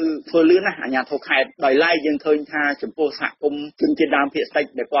បហ្នឹងគឺធ្វើលឿនណាស់អាជ្ញាធរខេត្តដោយឡែកយើងឃើញថាចំពោះសហគមន៍ជនជាតិដើមភាគតិច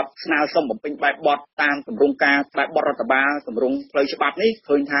ដែលគាត់ស្នើសុំបំពេញបែបបទតាមទម្រង់ការបែបបទរដ្ឋបាលទម្រង់ផ្លូវច្បាប់នេះ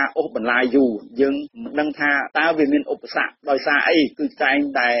ឃើញថាអូសបន្លាយយូរយើងមិនដឹងថាតើវាមានឧបសគ្គដោយសារអីគឺតែង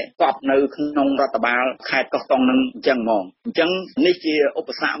តែកប់នៅក្នុងរដ្ឋបាលខេត្តកោះកុងនឹងអញ្ចឹងហ្មងអញ្ចឹងនេះជាឧប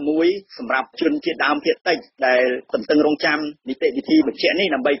សគ្គមួយសម្រាប់ជនជាតិដើមភាគតិចដែលទន្ទឹងរង់ចាំនីតិវិធីបញ្ជាក់នេះ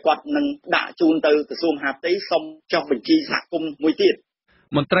ដើម្បីគាត់នឹងដាក់ជូនទៅក្រសួងមហាផ្ទៃសុំចុះបញ្ជីសហគមន៍មួយទៀត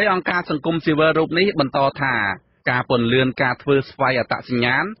មន្ត្រីអង្គការសង្គមស៊ីវិលរូបនេះបន្តថាការពន្លឿនការធ្វើស្វ័យអត្តសញ្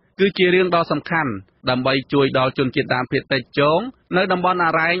ញាណគឺជារឿងដ៏សំខាន់ដើម្បីជួយដល់ជនជាតិដើមភាគតិចជងនៅតំបន់អ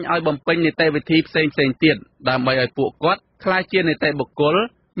រ៉ែងឲ្យបំពេញនីតិវិធីផ្សេងៗទៀតដើម្បីឲ្យពួកគាត់ក្លាយជានីតិបុគ្គល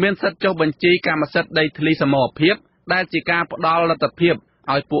មានសិទ្ធិចុះបញ្ជីកម្មសិទ្ធិដីធ្លីសមរភាពដែលជាការផ្ដល់លទ្ធភាព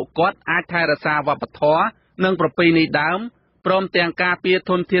ឲ្យពួកគាត់អាចថែរក្សាវប្បធម៌និងប្រពៃណីដើមព្រមទាំងការពារ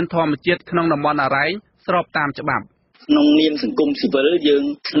ធនធានធម្មជាតិក្នុងតំបន់អរ៉ែងស្របតាមច្បាប់ក្នុងនាមសង្គមស៊ីវិលយើង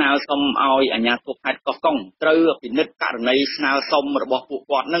ស្នើសុំឲ្យអាជ្ញាធរខេត្តកោះកុងត្រូវពិនិត្យករណីស្នើសុំរបស់ពួក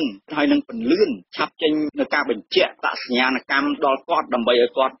គាត់នឹងហើយនឹងពន្លឿនឆាប់ចេញនៅការបញ្ជាក់អត្តសញ្ញាណកម្មដល់គាត់ដើម្បីឲ្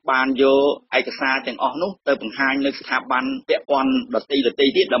យគាត់បានយកឯកសារទាំងអស់នោះទៅបង្ហាញនៅស្ថាប័នពាក់ព័ន្ធដទៃ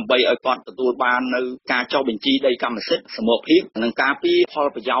ទៀតដើម្បីឲ្យគាត់ទទួលបាននៅការចុះបញ្ជីដីកម្មសិទ្ធិសមរភាពនិងការពារផល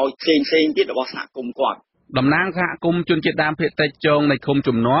ប្រយោជន៍ផ្សេងទៀតរបស់សហគមន៍គាត់តំណាងសហគមន៍ជនជាតិដើមភាគតិចជងនៃឃុំ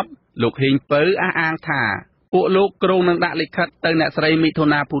ជំនាប់លោកហ៊ីងពៅអះអាងថាពួកលោកគ្រងនឹងដាក់លិខិតទៅអ្នកស្រីមិថុ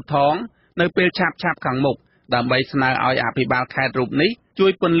នាភូថងនៅពេលឆាប់ខាងមុខដើម្បីស្នើឲ្យអភិបាលខេត្តរូបនេះជួ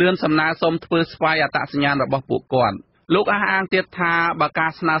យពន្លឿនសំណើសុំធ្វើស្វ័យអត្តសញ្ញាណរបស់ពួកគាត់លោកអះអាងទៀតថាបើកា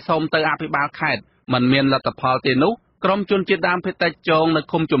រស្នើសុំទៅអភិបាលខេត្តមិនមានលទ្ធផលទេនោះក្រុមជនជាតិដើមភាគតិចជងនៅ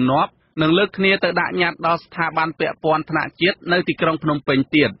ឃុំជំនាប់នឹងលើកគ្នាទៅដាក់ញត្តិដល់ស្ថាប័នពាក់ព័ន្ធថ្នាក់ជាតិនៅទីក្រុងភ្នំពេញ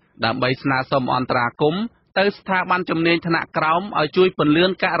ទៀតដើម្បីស្នើសុំអន្តរាគមន៍ទៅស្ថាប័នជំនាញថ្នាក់ក្រោមឲ្យជួយពន្លឿន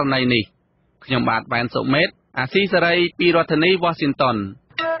ករណីនេះខ្ញុំបាទបែនសុមេតអាស៊ីសេរីពីរដ្ឋធានី Washington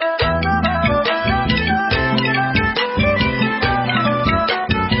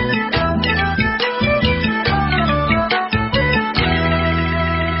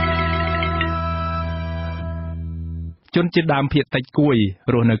ជនជាតិដើមភាគតិចគួយ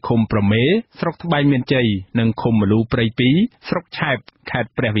រស់នៅឃុំប្រមេស្រុកត្បែងមានជ័យនិងឃុំមលូព្រៃ2ស្រុកឆែបខេត្ត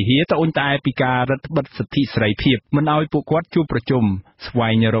ព្រះវិហារត្អូញត្អែពីការរឹតបន្តឹងសិទ្ធិសេរីភាពមិនឲ្យពួកគាត់ជួបប្រជុំស្វែ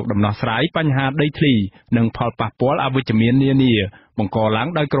ងរកដំណោះស្រាយបញ្ហាដីធ្លីនិងផលប៉ះពាល់អវិជ្ជមាននានាបង្កឡើង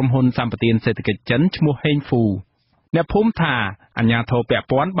ដោយក្រុមហ៊ុនសម្បទានសេដ្ឋកិច្ចចិនឈ្មោះហេងហ្វូអ្នកភូមិថាអាជ្ញាធរពាក់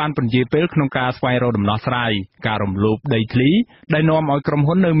ព័ន្ធបានពន្យាពេលក្នុងការស្វែងរកដំណោះស្រាយការរំលោភដីធ្លីដែលនាំឲ្យក្រុម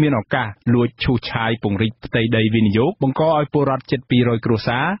ហ៊ុននៅមានឱកាសលួចឈូសឆាយពង្រីកផ្ទៃដីវិនិយោគបង្កឲ្យពលរដ្ឋជិត200គ្រួ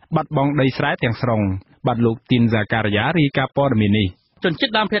សារបាត់បង់ដីស្រែទាំងស្រុងបាទលោកទីនហ្សាការីយ៉ារាយការណ៍ព័ត៌មាននេះជនជា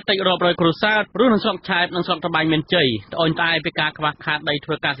តិដើមភាគតិចរាប់រយគ្រួសាររស់នៅស្រុកឆែបនិងស្រុកត្បែងមានជ័យត្អូញត្អែពីការខ្វះខាតដីធ្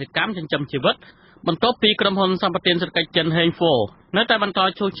វើកសិកម្មចិញ្ចឹមជីវិតបន្ទាប់ពីក្រុមហ៊ុនសម្បទានសេដ្ឋកិច្ចចិនហេងហ្វូនៅតែបន្ត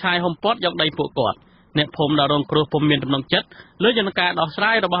ឈូសឆាយហុំព័ទ្ធយកដីពួកគាត់ អ្នកភូមិដល់រងគ្រោះពុំមានដំណឹងចិត្តលើយន្តការដោះស្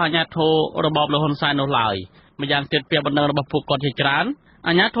រាយរបស់អាជ្ញាធររបបលហ៊ុនសែននោះឡើយម្យ៉ាងទៀតពាក្យបណ្ដឹងរបស់ពួកគាត់ជាច្រើន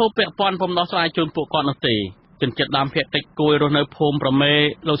អាជ្ញាធរពាក់ព័ន្ធពុំដោះស្រាយជូនពួកគាត់នោះទេជនជាតិដើមភាគតិចគួយរស់នៅភូមិប្រមេ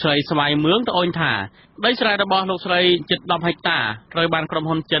លោកស្រីស្វាយមឿងត្អូញថាដីស្រែរបស់លោកស្រីជិត10ហិកតាត្រូវបានក្រុម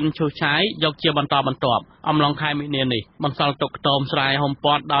ហ៊ុនចិនឈូសឆាយយកជាបន្តបន្ទាប់អំឡុងខែមីនានេះបន្សល់ទុកខ្ទមស្រែហុំ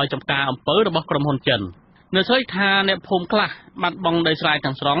ព័ទ្ធដោយចំការអំពើរបស់ក្រុមហ៊ុនចិននៅស្រីថាអ្នកភូមិខ្លះបាត់បង់ដីស្រែ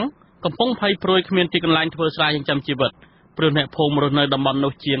ទាំងស្រុងកំពុងភ័យព្រួយគ្មានទីកន្លែងធ្វើស្រែចិញ្ចឹមជីវិតព្រោះអ្នកភូមិរស់នៅតំបន់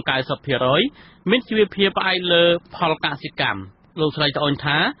នោះជាង 90% មានជីវភាពផ្អែកលើផលកសិកម្មលោកស្រីត្អូញ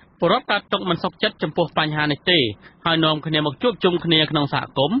ថាពលរដ្ឋកើតទុកមិនសុខចិត្តចំពោះបញ្ហានេះទេហើយនាំគ្នាមកជួបជុំគ្នាក្នុងសហ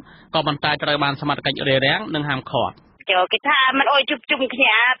គមន៍ក៏ប៉ុន្តែត្រូវបានសមត្ថកិច្ចរារាំងនិងហាមឃាត់ចូលគេថាមិនអោយជួបជុំគ្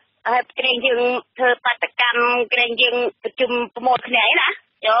នាហើយក្រែងយើងធ្វើបាតកម្មក្រែងយើងប្រជុំប្រមូលគ្នាឯណា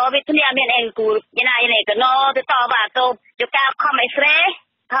ចូលវាគ្នាមានអេគូយ៉ាងណានេះក៏ណោទៅតវ៉ាទៅយកការខំអីស្រែ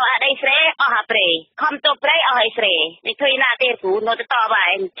ហើយអត់អីស្រែអស់អាប្រេខំទៅប្រេអស់អីស្រែនេះធ្វើណាទេគ្រូនៅទៅតវ៉ាឯ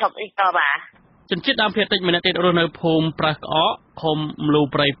ងឈប់អីតវ៉ាជនជាតិដើមភាគតិចម្នាក់ទៀតរស់នៅភូមិប្រះក្អកឃុំមលូ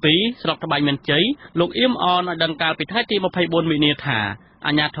ព្រៃ2ស្រុកត្បាញមានជ័យលោកអៀមអនឲ្យដឹងកាលពីថ្ងៃទី24មីនាថា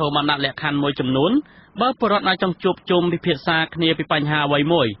អាជ្ញាធរបានដាក់លក្ខខណ្ឌមួយចំនួនបើពលរដ្ឋអាចចង់ជួបជុំពិភាក្សាគ្នាពីបញ្ហាអ្វី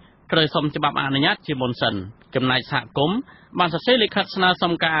មួយត្រូវសុំច្បាប់អនុញ្ញាតជាមុនសិនចំណែកសហគមន៍បានសរសេរលិខិតស្នើ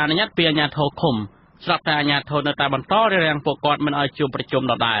សុំការអនុញ្ញាតពីអាជ្ញាធរឃុំស្រាប់តែអាជ្ញាធរនៅតែបន្តរារាំងពួកគាត់មិនឲ្យជួបប្រជុំ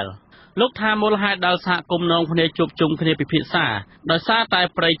ដដែលលោកថាមូលហេតុដែលសហគមន៍នាំគ្នាជួបជុំគ្នាពិភាក្សាដោយសារតែ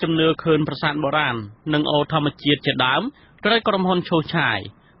ព្រៃជំនឿឃើញប្រាសាទបុរាណនិងអូរធម្មជាតិជាដើមត្រូវក្រុមហ៊ុនឈូសឆាយ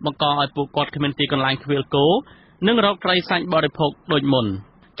បង្កឲ្យពួកគាត់គ្មានទីកន្លែងឃ្វាលគោនិងរកត្រីសាច់បរិភោគដូចមុន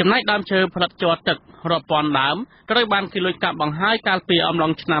ចំណែកដើមឈើផលិតជាប់ទឹករាប់ពាន់ដើមត្រូវបានគេលួចកាប់បង្ហើយកាលពីអំឡុ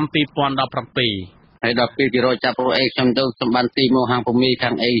ងឆ្នាំ2017ហើយដល់ពេលគេរកចាប់រកអេខ្ញុំទៅសម្បានទីមកហាងភូមិខា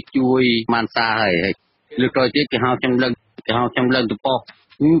ងអេជួយម៉ានសាហើយលើកក្រោយទៀតគេហៅខ្ញុំឡើងទៅប៉ោះ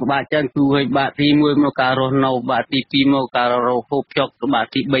បាក់ចឹងគឺឲ្យបាក់ទី1មកការរស់នៅបាក់ទី2មកការរកហូបចុកបាក់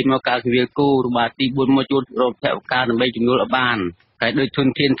ទី3មកការគៀលគោបាក់ទី4មកជួលរកថវិកាដើម្បីជំនួសឲ្យបានហើយដូចធន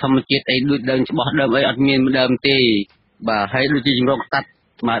ធានធម្មជាតិអីដូចដើមច្បាស់ដើមអីអត់មានដើមទេបាទហើយដូចជាជំរកសត្វ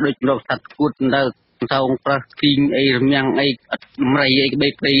មកដូចជំរកសត្វគួតទៅសោងប្រះទីងអីរមាំងអីអត់មរៃអីក្បេ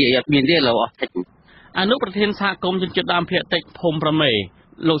ព្រៃអីអត់មានទេឡើយអស់តិចអនុប្រធានសហគមន៍ជនជាតិដើមភាគតិចភូមិប្រមេ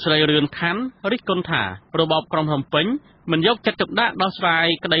លោកស្រីរឿនខាន់រិះគន់ថារបបក្រុងភ្នំពេញមិនយកចិត្តទុកដាក់ដោះស្រាយ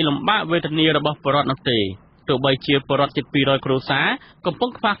ក្តីលំបាកវេទនារបស់ពលរដ្ឋនោះទេទោះបីជាពលរដ្ឋជិត200គ្រួសារកំពុង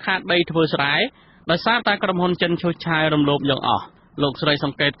ខ្វះខាតដីធ្វើស្រែដោយសារតែក្រុមហ៊ុនចិនឈូសឆាយរំលោភយកអស់លោកស្រីស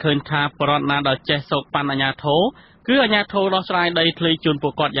ង្កេតឃើញថាពលរដ្ឋណាដែលចេះសោកប៉ាន់អាជ្ញាធរគឺអាជ្ញាធរដោះស្រាយដីធ្លីជូនពួ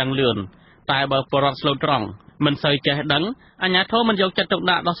កគាត់យ៉ាងលឿនតែបើពលរដ្ឋស្លូតត្រង់មិនសូវចេះដឹងអាជ្ញាធរមិនយកចិត្តទុក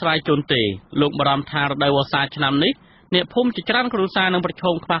ដាក់ដោះស្រាយជូនទេលោកបារម្ភថារដូវវស្សាឆ្នាំនេះអ្នកភូមិជាច្រើនគ្រួសារនឹងប្រឈ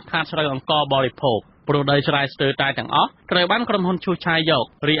មខ្វះខាតស្រូវអង្ករបរិភោគព្រោះដីស្រែស្ទើរតែទាំងអស់ត្រូវបានក្រុមហ៊ុនឈូសឆាយយក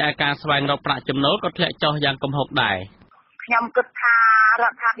រីឯការស្វែងរកប្រាក់ចំណូលក៏ធ្លាក់ចុះយ៉ាងគំហុកដែរខ្ញុំគិតថារ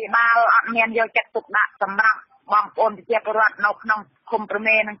ដ្ឋាភិបាលអត់មានយកចិត្តទុកដាក់សម្រាប់បងប្អូនប្រជាពលរដ្ឋនៅក្នុងឃុំប្រ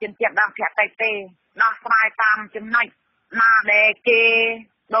មេនិងជនជាតិដើមភាគតិចទេដោះស្រាយតាមចំណុចណាដែលគេ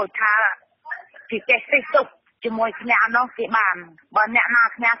ដូចថាពីចេះសិះទុកជាមួយគ្នានោះគេបានបើអ្នកណា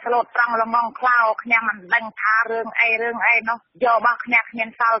គ្នាស្លូតត្រង់ល្ងងខ្លៅគ្នាមិនដឹងថារឿងអីនោះយករបស់គ្នាគ្មាន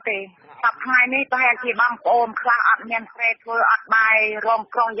សល់ទេសប្តាហ៍ថ្ងៃនេះប្រហែលជាបងប្អូនខ្លះអត់មានស្រែធ្វើអត់បាយរង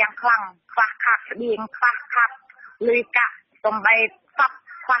គ្រោះយ៉ាងខ្លាំងខ្វះខាតស្បៀងខ្វះខាតលុយកាក់សំបីសព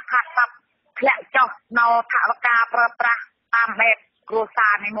ខ្វះខាតសពធ្លាក់ចុះនៅថវិកាប្រើប្រាស់តាមបែបគ្រួសា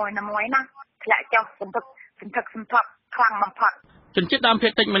រនីមួយណាធ្លាក់ចុះសន្ធឹកសន្ធាប់ខ្លាំងបំផុតជនជាតិដើមភា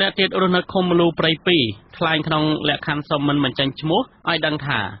គតិចម្នាក់ទៀតរស់នៅឃុំមលូព្រៃ2ថ្លែងក្នុងលក្ខខណ្ឌសុំមិនបញ្ចេញឈ្មោះឲ្យដឹង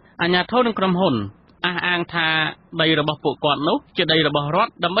ថាអាជ្ញាធរនិងក្រុមហ៊ុនអះអាងថាដីរបស់ពួកគាត់នោះជាដីរបស់រដ្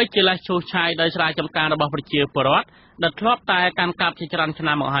ឋដើម្បីជាលេសឈូសឆាយដោយស្រែចម្ការរបស់ប្រជាពលរដ្ឋដែលធ្លាប់តែកាន់កាប់ជាច្រើនឆ្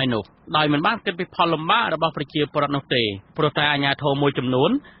នាំមកហើយនោះដោយមិនបានគិតពីផលលំបាករបស់ប្រជាពលរដ្ឋនោះទេព្រោះតែអាជ្ញាធរមួយចំនួន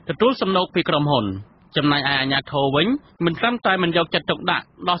ទទួលសំណូកពីក្រុមហ៊ុនចំណែកឯអាជ្ញាធរវិញមិនត្រឹមតែមិនយកចិត្តទុកដាក់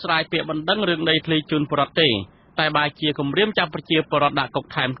ដោះស្រាយពាក្យបណ្ដឹងរឿងដីធ្លីជូនពលរដ្ឋទេតែបែរជាគម្រាមចាប់ប្រជាពលរដ្ឋដាក់គុក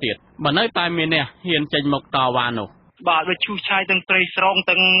ថែមទៀតបើនៅតែមានអ្នកហ៊ានចេញមកតវ៉ានោះបាទវាឈូសឆាយទាំងព្រៃស្រោង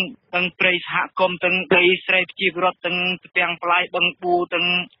ទាំងព្រៃសហគមន៍ទាំងដីស្រែប្រជាពលរដ្ឋទាំងផ្លាយបឹងបួទាំង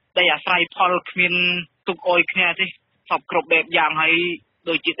ដីអាស្រ័យផលគ្មានទុកអុយគ្នាទេសពគ្រប់បែបយ៉ាងហើយ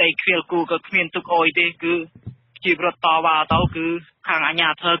ដូចជាដីខ្វៀលគូក៏គ្មានទុកអុយទេគឺជាពលរដ្ឋតវ៉ាទៅគឺខាងអាជ្ញា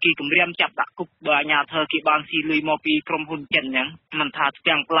ធរគេគម្រាមចាប់ដាក់គុកបើអាជ្ញាធរគេបានស៊ីលុយមកពីក្រុមហ៊ុនចិនអញ្ចឹងមិនថា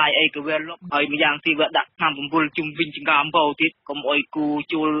ទាំងផ្លាយអីក៏វាលុបហើយម្យ៉ាងទីវាដាក់ឆ្នាំ9ជុំវិញចង្ការអំបោទៀតកុំអុយគូ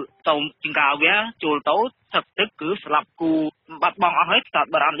ជួលទៅចង្ការវាជួលទៅសឹកទឹកគឺស្លាប់គូបាត់បង់អស់ហើយស្ដាប់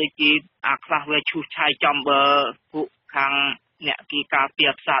បារម្ភដូចជាអាខ្លះវាឈូសឆាយចំបើពួកខាងអ្នកគេការពា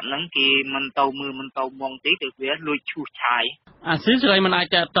រផ្សារហ្នឹងគេមិនទៅមើលមិនទៅមងទេគឺវាលួចឈូសឆាយអាស៊ីសេរីមិនអា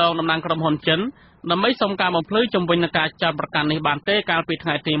ចតតងតំណាងក្រុមហ៊ុនចិន ដើម្បីសុំការបំភ្លឺជំវិញនឹងការចោទប្រកាន់នេះបានទេកាលពីថ្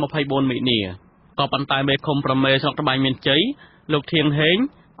ងៃទី24មិនិនាក៏ប៉ុន្តែមេឃុំប្រមេស្រុកត្បែងមានជ័យលោកធៀងហេង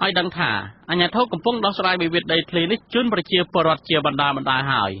ឲ្យដឹងថាអាជ្ញាធរកំពុងដោះស្រាយវិវាទដីធ្លីនេះជូនប្រជាពលរដ្ឋជាបណ្ដា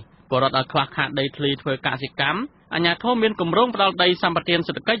ហើយពលរដ្ឋឲ្យខ្វះខាតដីធ្លីធ្វើកសិកម្មអាជ្ញាធរមានគម្រោងផ្ដល់ដីសម្បត្តិ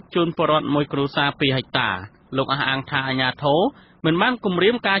សេដ្ឋកិច្ចជូនពលរដ្ឋមួយគ្រួសារ2ហិកតាលោកអះអាងថាអាជ្ញាធរមិនបានគម្រា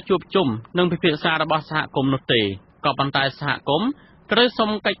មការជួបជុំនិងពិភាក្សារបស់សហគមន៍នោះទេក៏ប៉ុន្តែសហគមន៍ត្រូវសុំ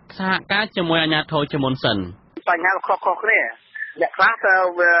កិច្ចសហការជាមួយអាជ្ញាធរជាមុនសិនបញ្ហាខុសៗគ្នាអ្នកខ្លះទៅ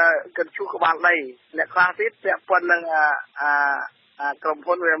វាគិតជួក្បាលដីអ្នកខ្លះទៀតពាក់ព័ន្ធនឹងក្រុម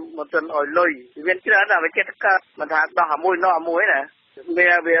ហ៊ុនវាមិនទាន់ឲ្យលុយវាច្រើនតែវាចិត្តកើតមិនថាដោះមួយនោះមួយណា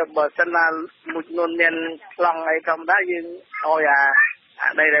វាបើសិនណាមួយចំនួនមានខ្លងអីធម្មតាយើងឲ្យ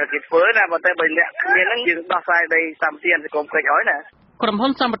ដីដែលគេធ្វើណាបើតែបើអ្នកគ្នាហ្នឹងយើងដោះស្រាយដីសម្បត្តិសង្គមកិច្ចឲ្យណាក្រុមហ៊ុ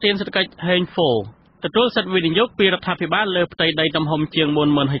នសម្បត្តិសេដ្ឋកិច្ច Hengfo ទទួលសិទ្ធិវិនិយោគពីរដ្ឋាភិបាលលើផ្ទៃដីទំហំជាង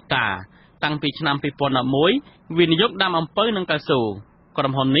 40,000 ហិកតាតាំងពីឆ្នាំ 2011 វិនិយោគដាំអំពៅនិងកៅស៊ូក្រុ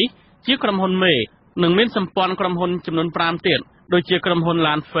មហ៊ុននេះជាក្រុមហ៊ុនមេនិងមានសម្ព័ន្ធក្រុមហ៊ុនចំនួន5ទៀតដូចជាក្រុមហ៊ុន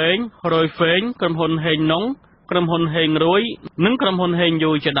ឡានហ្វេងរយហ្វេងក្រុមហ៊ុនហេងណុងក្រុមហ៊ុនហេងរួយនិងក្រុមហ៊ុនហេង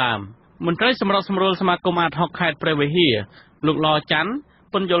យូជាដើមមន្ត្រីសម្របសម្រួលសមាគមអាតហុកខេត្តព្រះវិហារលោកឡច័ន្ទ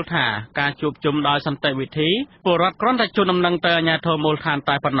ពន្យល់ថាការជួបជុំដោយសន្តិវិធីពលរដ្ឋគ្រាន់តែជូនដំណឹងទៅអាជ្ញាធរមូលដ្ឋាន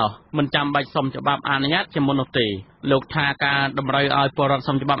តែប៉ុណ្ណោះមិនចាំបាច់សុំច្បាប់អនុញ្ញាតជាមុននោះទេលោកថាការតម្រូវឲ្យពលរដ្ឋ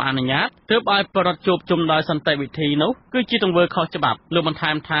សុំច្បាប់អនុញ្ញាតទើបឲ្យពលរដ្ឋជួបជុំដោយសន្តិវិធីនោះគឺជាទង្វើខុសច្បាប់លោកបន្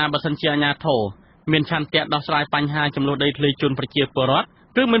ថែមថាបើសិនជាអាជ្ញាធរមានឆន្ទៈដោះស្រាយបញ្ហាចំនួនដីធ្លីជូនប្រជាពលរដ្ឋ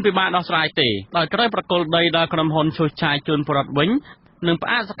គឺមិនពិបាកដោះស្រាយទេដោយត្រូវប្រគល់ដីដល់ក្រុមហ៊ុនឈូសឆាយជូនពលរដ្ឋវិញនឹងផ្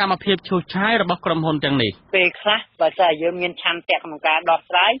អាកសកម្មភាពឈូសឆាយរបស់ក្រុមហ៊ុនទាំងនេះពេលខ្លះបើសិនយើងមានឆន្ទៈក្នុងការដោះ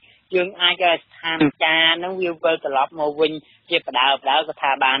ស្រាយយើងអាចឲ្យស្ថានការនឹងវាវិលត្រឡប់មកវិញជាបដៅស្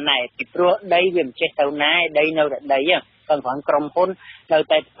ថាប័នដែរពីព្រោះដីវាមិនចេះទៅណាដីនៅតែដីហ្នឹងគ្រាន់ក្រុមហ៊ុននៅ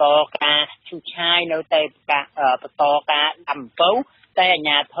តែបន្តការឈូសឆាយនៅតែបន្តការដាំអំពៅតែអាជ្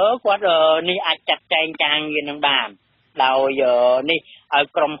ញាធរគាត់នេះអាចចាត់ចែងការងារនឹងបានដោយនេះឲ្យ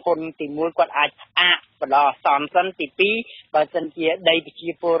ក្រុមហ៊ុនទី1គាត់អាចផ្អាកបណ្ដោះអាសន្នសិនទី2បើសិនជាដីប្រជា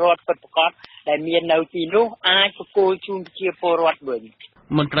ពលរដ្ឋពិតប្រាកដដែលមាននៅទីនោះអាចប្រគល់ជូនប្រជាពលរដ្ឋវិញ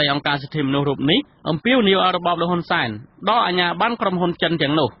មន្ត្រីអង្គការសិទ្ធិមនុស្សរូបនេះអំពាវនាវឲ្យរបបលោកហ៊ុនសែនដល់អាជ្ញាប័ណ្ណក្រុមហ៊ុនចិន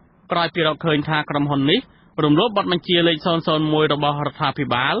ទាំងនោះក្រោយពីរកឃើញថាក្រុមហ៊ុននេះរំលោភបទបញ្ជាលេខ001របស់រដ្ឋាភិ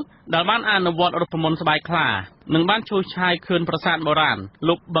បាលដែលបានអនុវត្តរដ្ឋមន្តស្បែកខ្លានិងបានឈូសឆាយខឿនប្រាសាទបុរាណ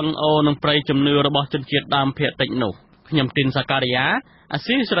លុបបឹងអូនិងព្រៃជំនឿរបស់ជនជាតិដើមភាគតិចនោះខ្ញុំទីនសាការីយ៉ាអា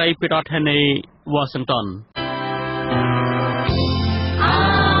ស៊ីសេរីពីរដ្ឋធានី Washington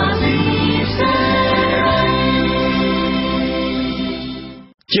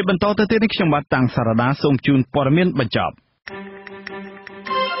ជាបន្តទៅទៀតនេះខ្ញុំបាទតាំងសារ៉ាដាសូមជូនព័ត៌មានបញ្ចប់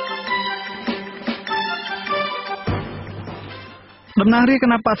តំណាងរាជគ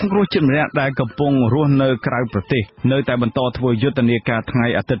ណៈបក្សសង្គ្រោះជាតិម្នាក់ដែលកំពុងរស់នៅក្រៅប្រទេសនៅតែបន្តធ្វើយុទ្ធនាការថ្ងៃ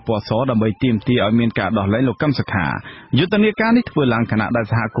អាទិត្យពណ៌សដើម្បីទាមទារឲ្យមានការដោះលែងលោកកឹមសុខាយុទ្ធនាការនេះធ្វើឡើងខណៈដែល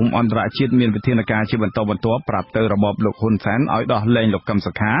សហគមន៍អន្តរជាតិមានវិធានការជាបន្តបន្ទាប់ប្រាប់ទៅរបបលោកហ៊ុនសែនឲ្យដោះលែងលោកកឹម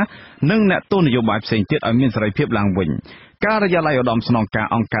សុខានិងអ្នកទស្សនយោបាយផ្សេងទៀតឲ្យមានសេរីភាពឡើងវិញការិយាល័យឧត្តមស្នងការ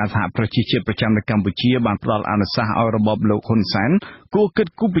អង្គការសហប្រជាជាតិប្រចាំនៅកម្ពុជាបានផ្ដល់អនុសាសន៍ឲ្យរបបលោកហ៊ុនសែនគួរគិត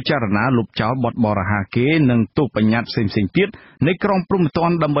គូរពិចារណាលុបចោលបទបរាហាគេនិងទោសបញ្ញត្តិផ្សេងៗទៀតនៃក្រមព្រហ្មទ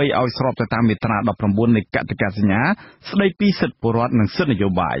ណ្ឌដើម្បីឲ្យស្របទៅតាមមាត្រា19នៃកតិកាសញ្ញាស្ដីពីសិទ្ធិពលរដ្ឋនិងសិទ្ធិនយោ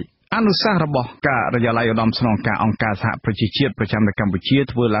បាយអនុសាសន៍របស់ការិយាល័យឧត្តមស្នងការអង្គការសហប្រជាជាតិប្រចាំនៅកម្ពុជា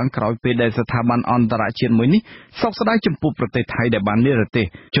ធ្វើឡើងក្រោយពេលដែលស្ថាប័នអន្តរជាតិមួយនេះសោកស្ដាយចំពោះប្រទេសថៃដែលបាននិរទេស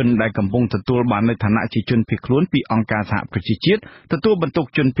ជនដែលកំពុងទទួលបាននៅឋានៈជាជនភៀសខ្លួនពីអង្គការសហប្រជាជាតិទទួលបន្ទុក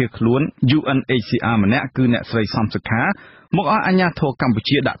ជនភៀសខ្លួន UNHCR ម្នាក់គឺអ្នកស្រីសំសុខាមកឲ្យអាជ្ញាធរកម្ពុ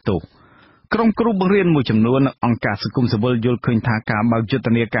ជាដាក់ទោសក្រុមគ្រូបង្រៀនមួយចំនួនអង្គការសង្គមស៊ីវិលយល់ឃើញថាការបើកយុទ្ធ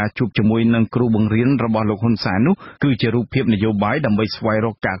នាការជួបជាមួយនឹងគ្រូបង្រៀនរបស់លោកហ៊ុនសែននោះគឺជារូបភាពនយោបាយដើម្បីស្វែងរ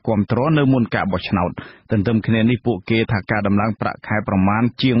កការគាំទ្រនៅមុនការបោះឆ្នោតទន្ទឹមគ្នានេះពួកគេថាការដំឡើងប្រាក់ខែប្រមាណ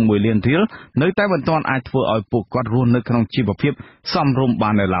ជាង1លានរៀលនៅតែមិនទាន់អាចធ្វើឲ្យពួកគាត់រស់នៅក្នុងជីវភាពសមរម្យបា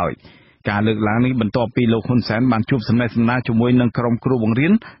ននៅឡើយការលើកឡើងនេះបន្ទាប់ពីលោកហ៊ុនសែនបានជួបសំណេះសំណាលជាមួយនឹងក្រុមគ្រូបង្រៀ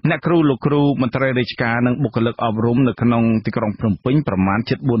នអ្នកគ្រូលោកគ្រូមន្ត្រីរាជការនិងបុគ្គលិកអប់រំនៅក្នុងទីក្រុងភ្នំពេញប្រមាណ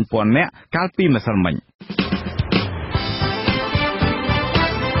ជិត 4,000 នាក់កាលពីម្សិលមិញ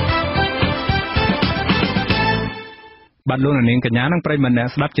បាទលោកនាងកញ្ញានិងប្រិយមិត្តអ្នក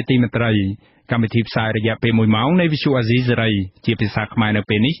ស្ដាប់ជាទីមេត្រីកម្មវិធីផ្សាយរយៈពេល1ម៉ោងនៃវិទ្យុអាស៊ីសេរីជាភាសាខ្មែរនៅ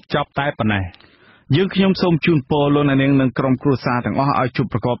ពេលនេះចប់តែប៉ុណ្ណេះយើងខ្ញុំសូមជូនពរលោកអ្នកនាងនិងក្រុមគ្រួសារទាំងអស់ឲ្យជួប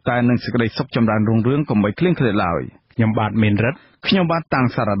ប្រកបតែនឹងសេចក្តីសុខចម្រើនរុងរឿងកុំបីឃ្លៀងឃ្លាតឡើយខ្ញុំបាទមេនរិទ្ធខ្ញុំបាទតាំង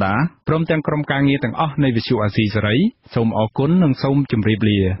សារ៉ាដាព្រមទាំងក្រុមការងារទាំងអស់នៃវិទ្យុអាស៊ីសេរីសូមអរគុណនិងសូមជម្រាប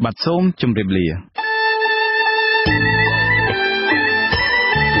លាបាទសូមជម្រាបលា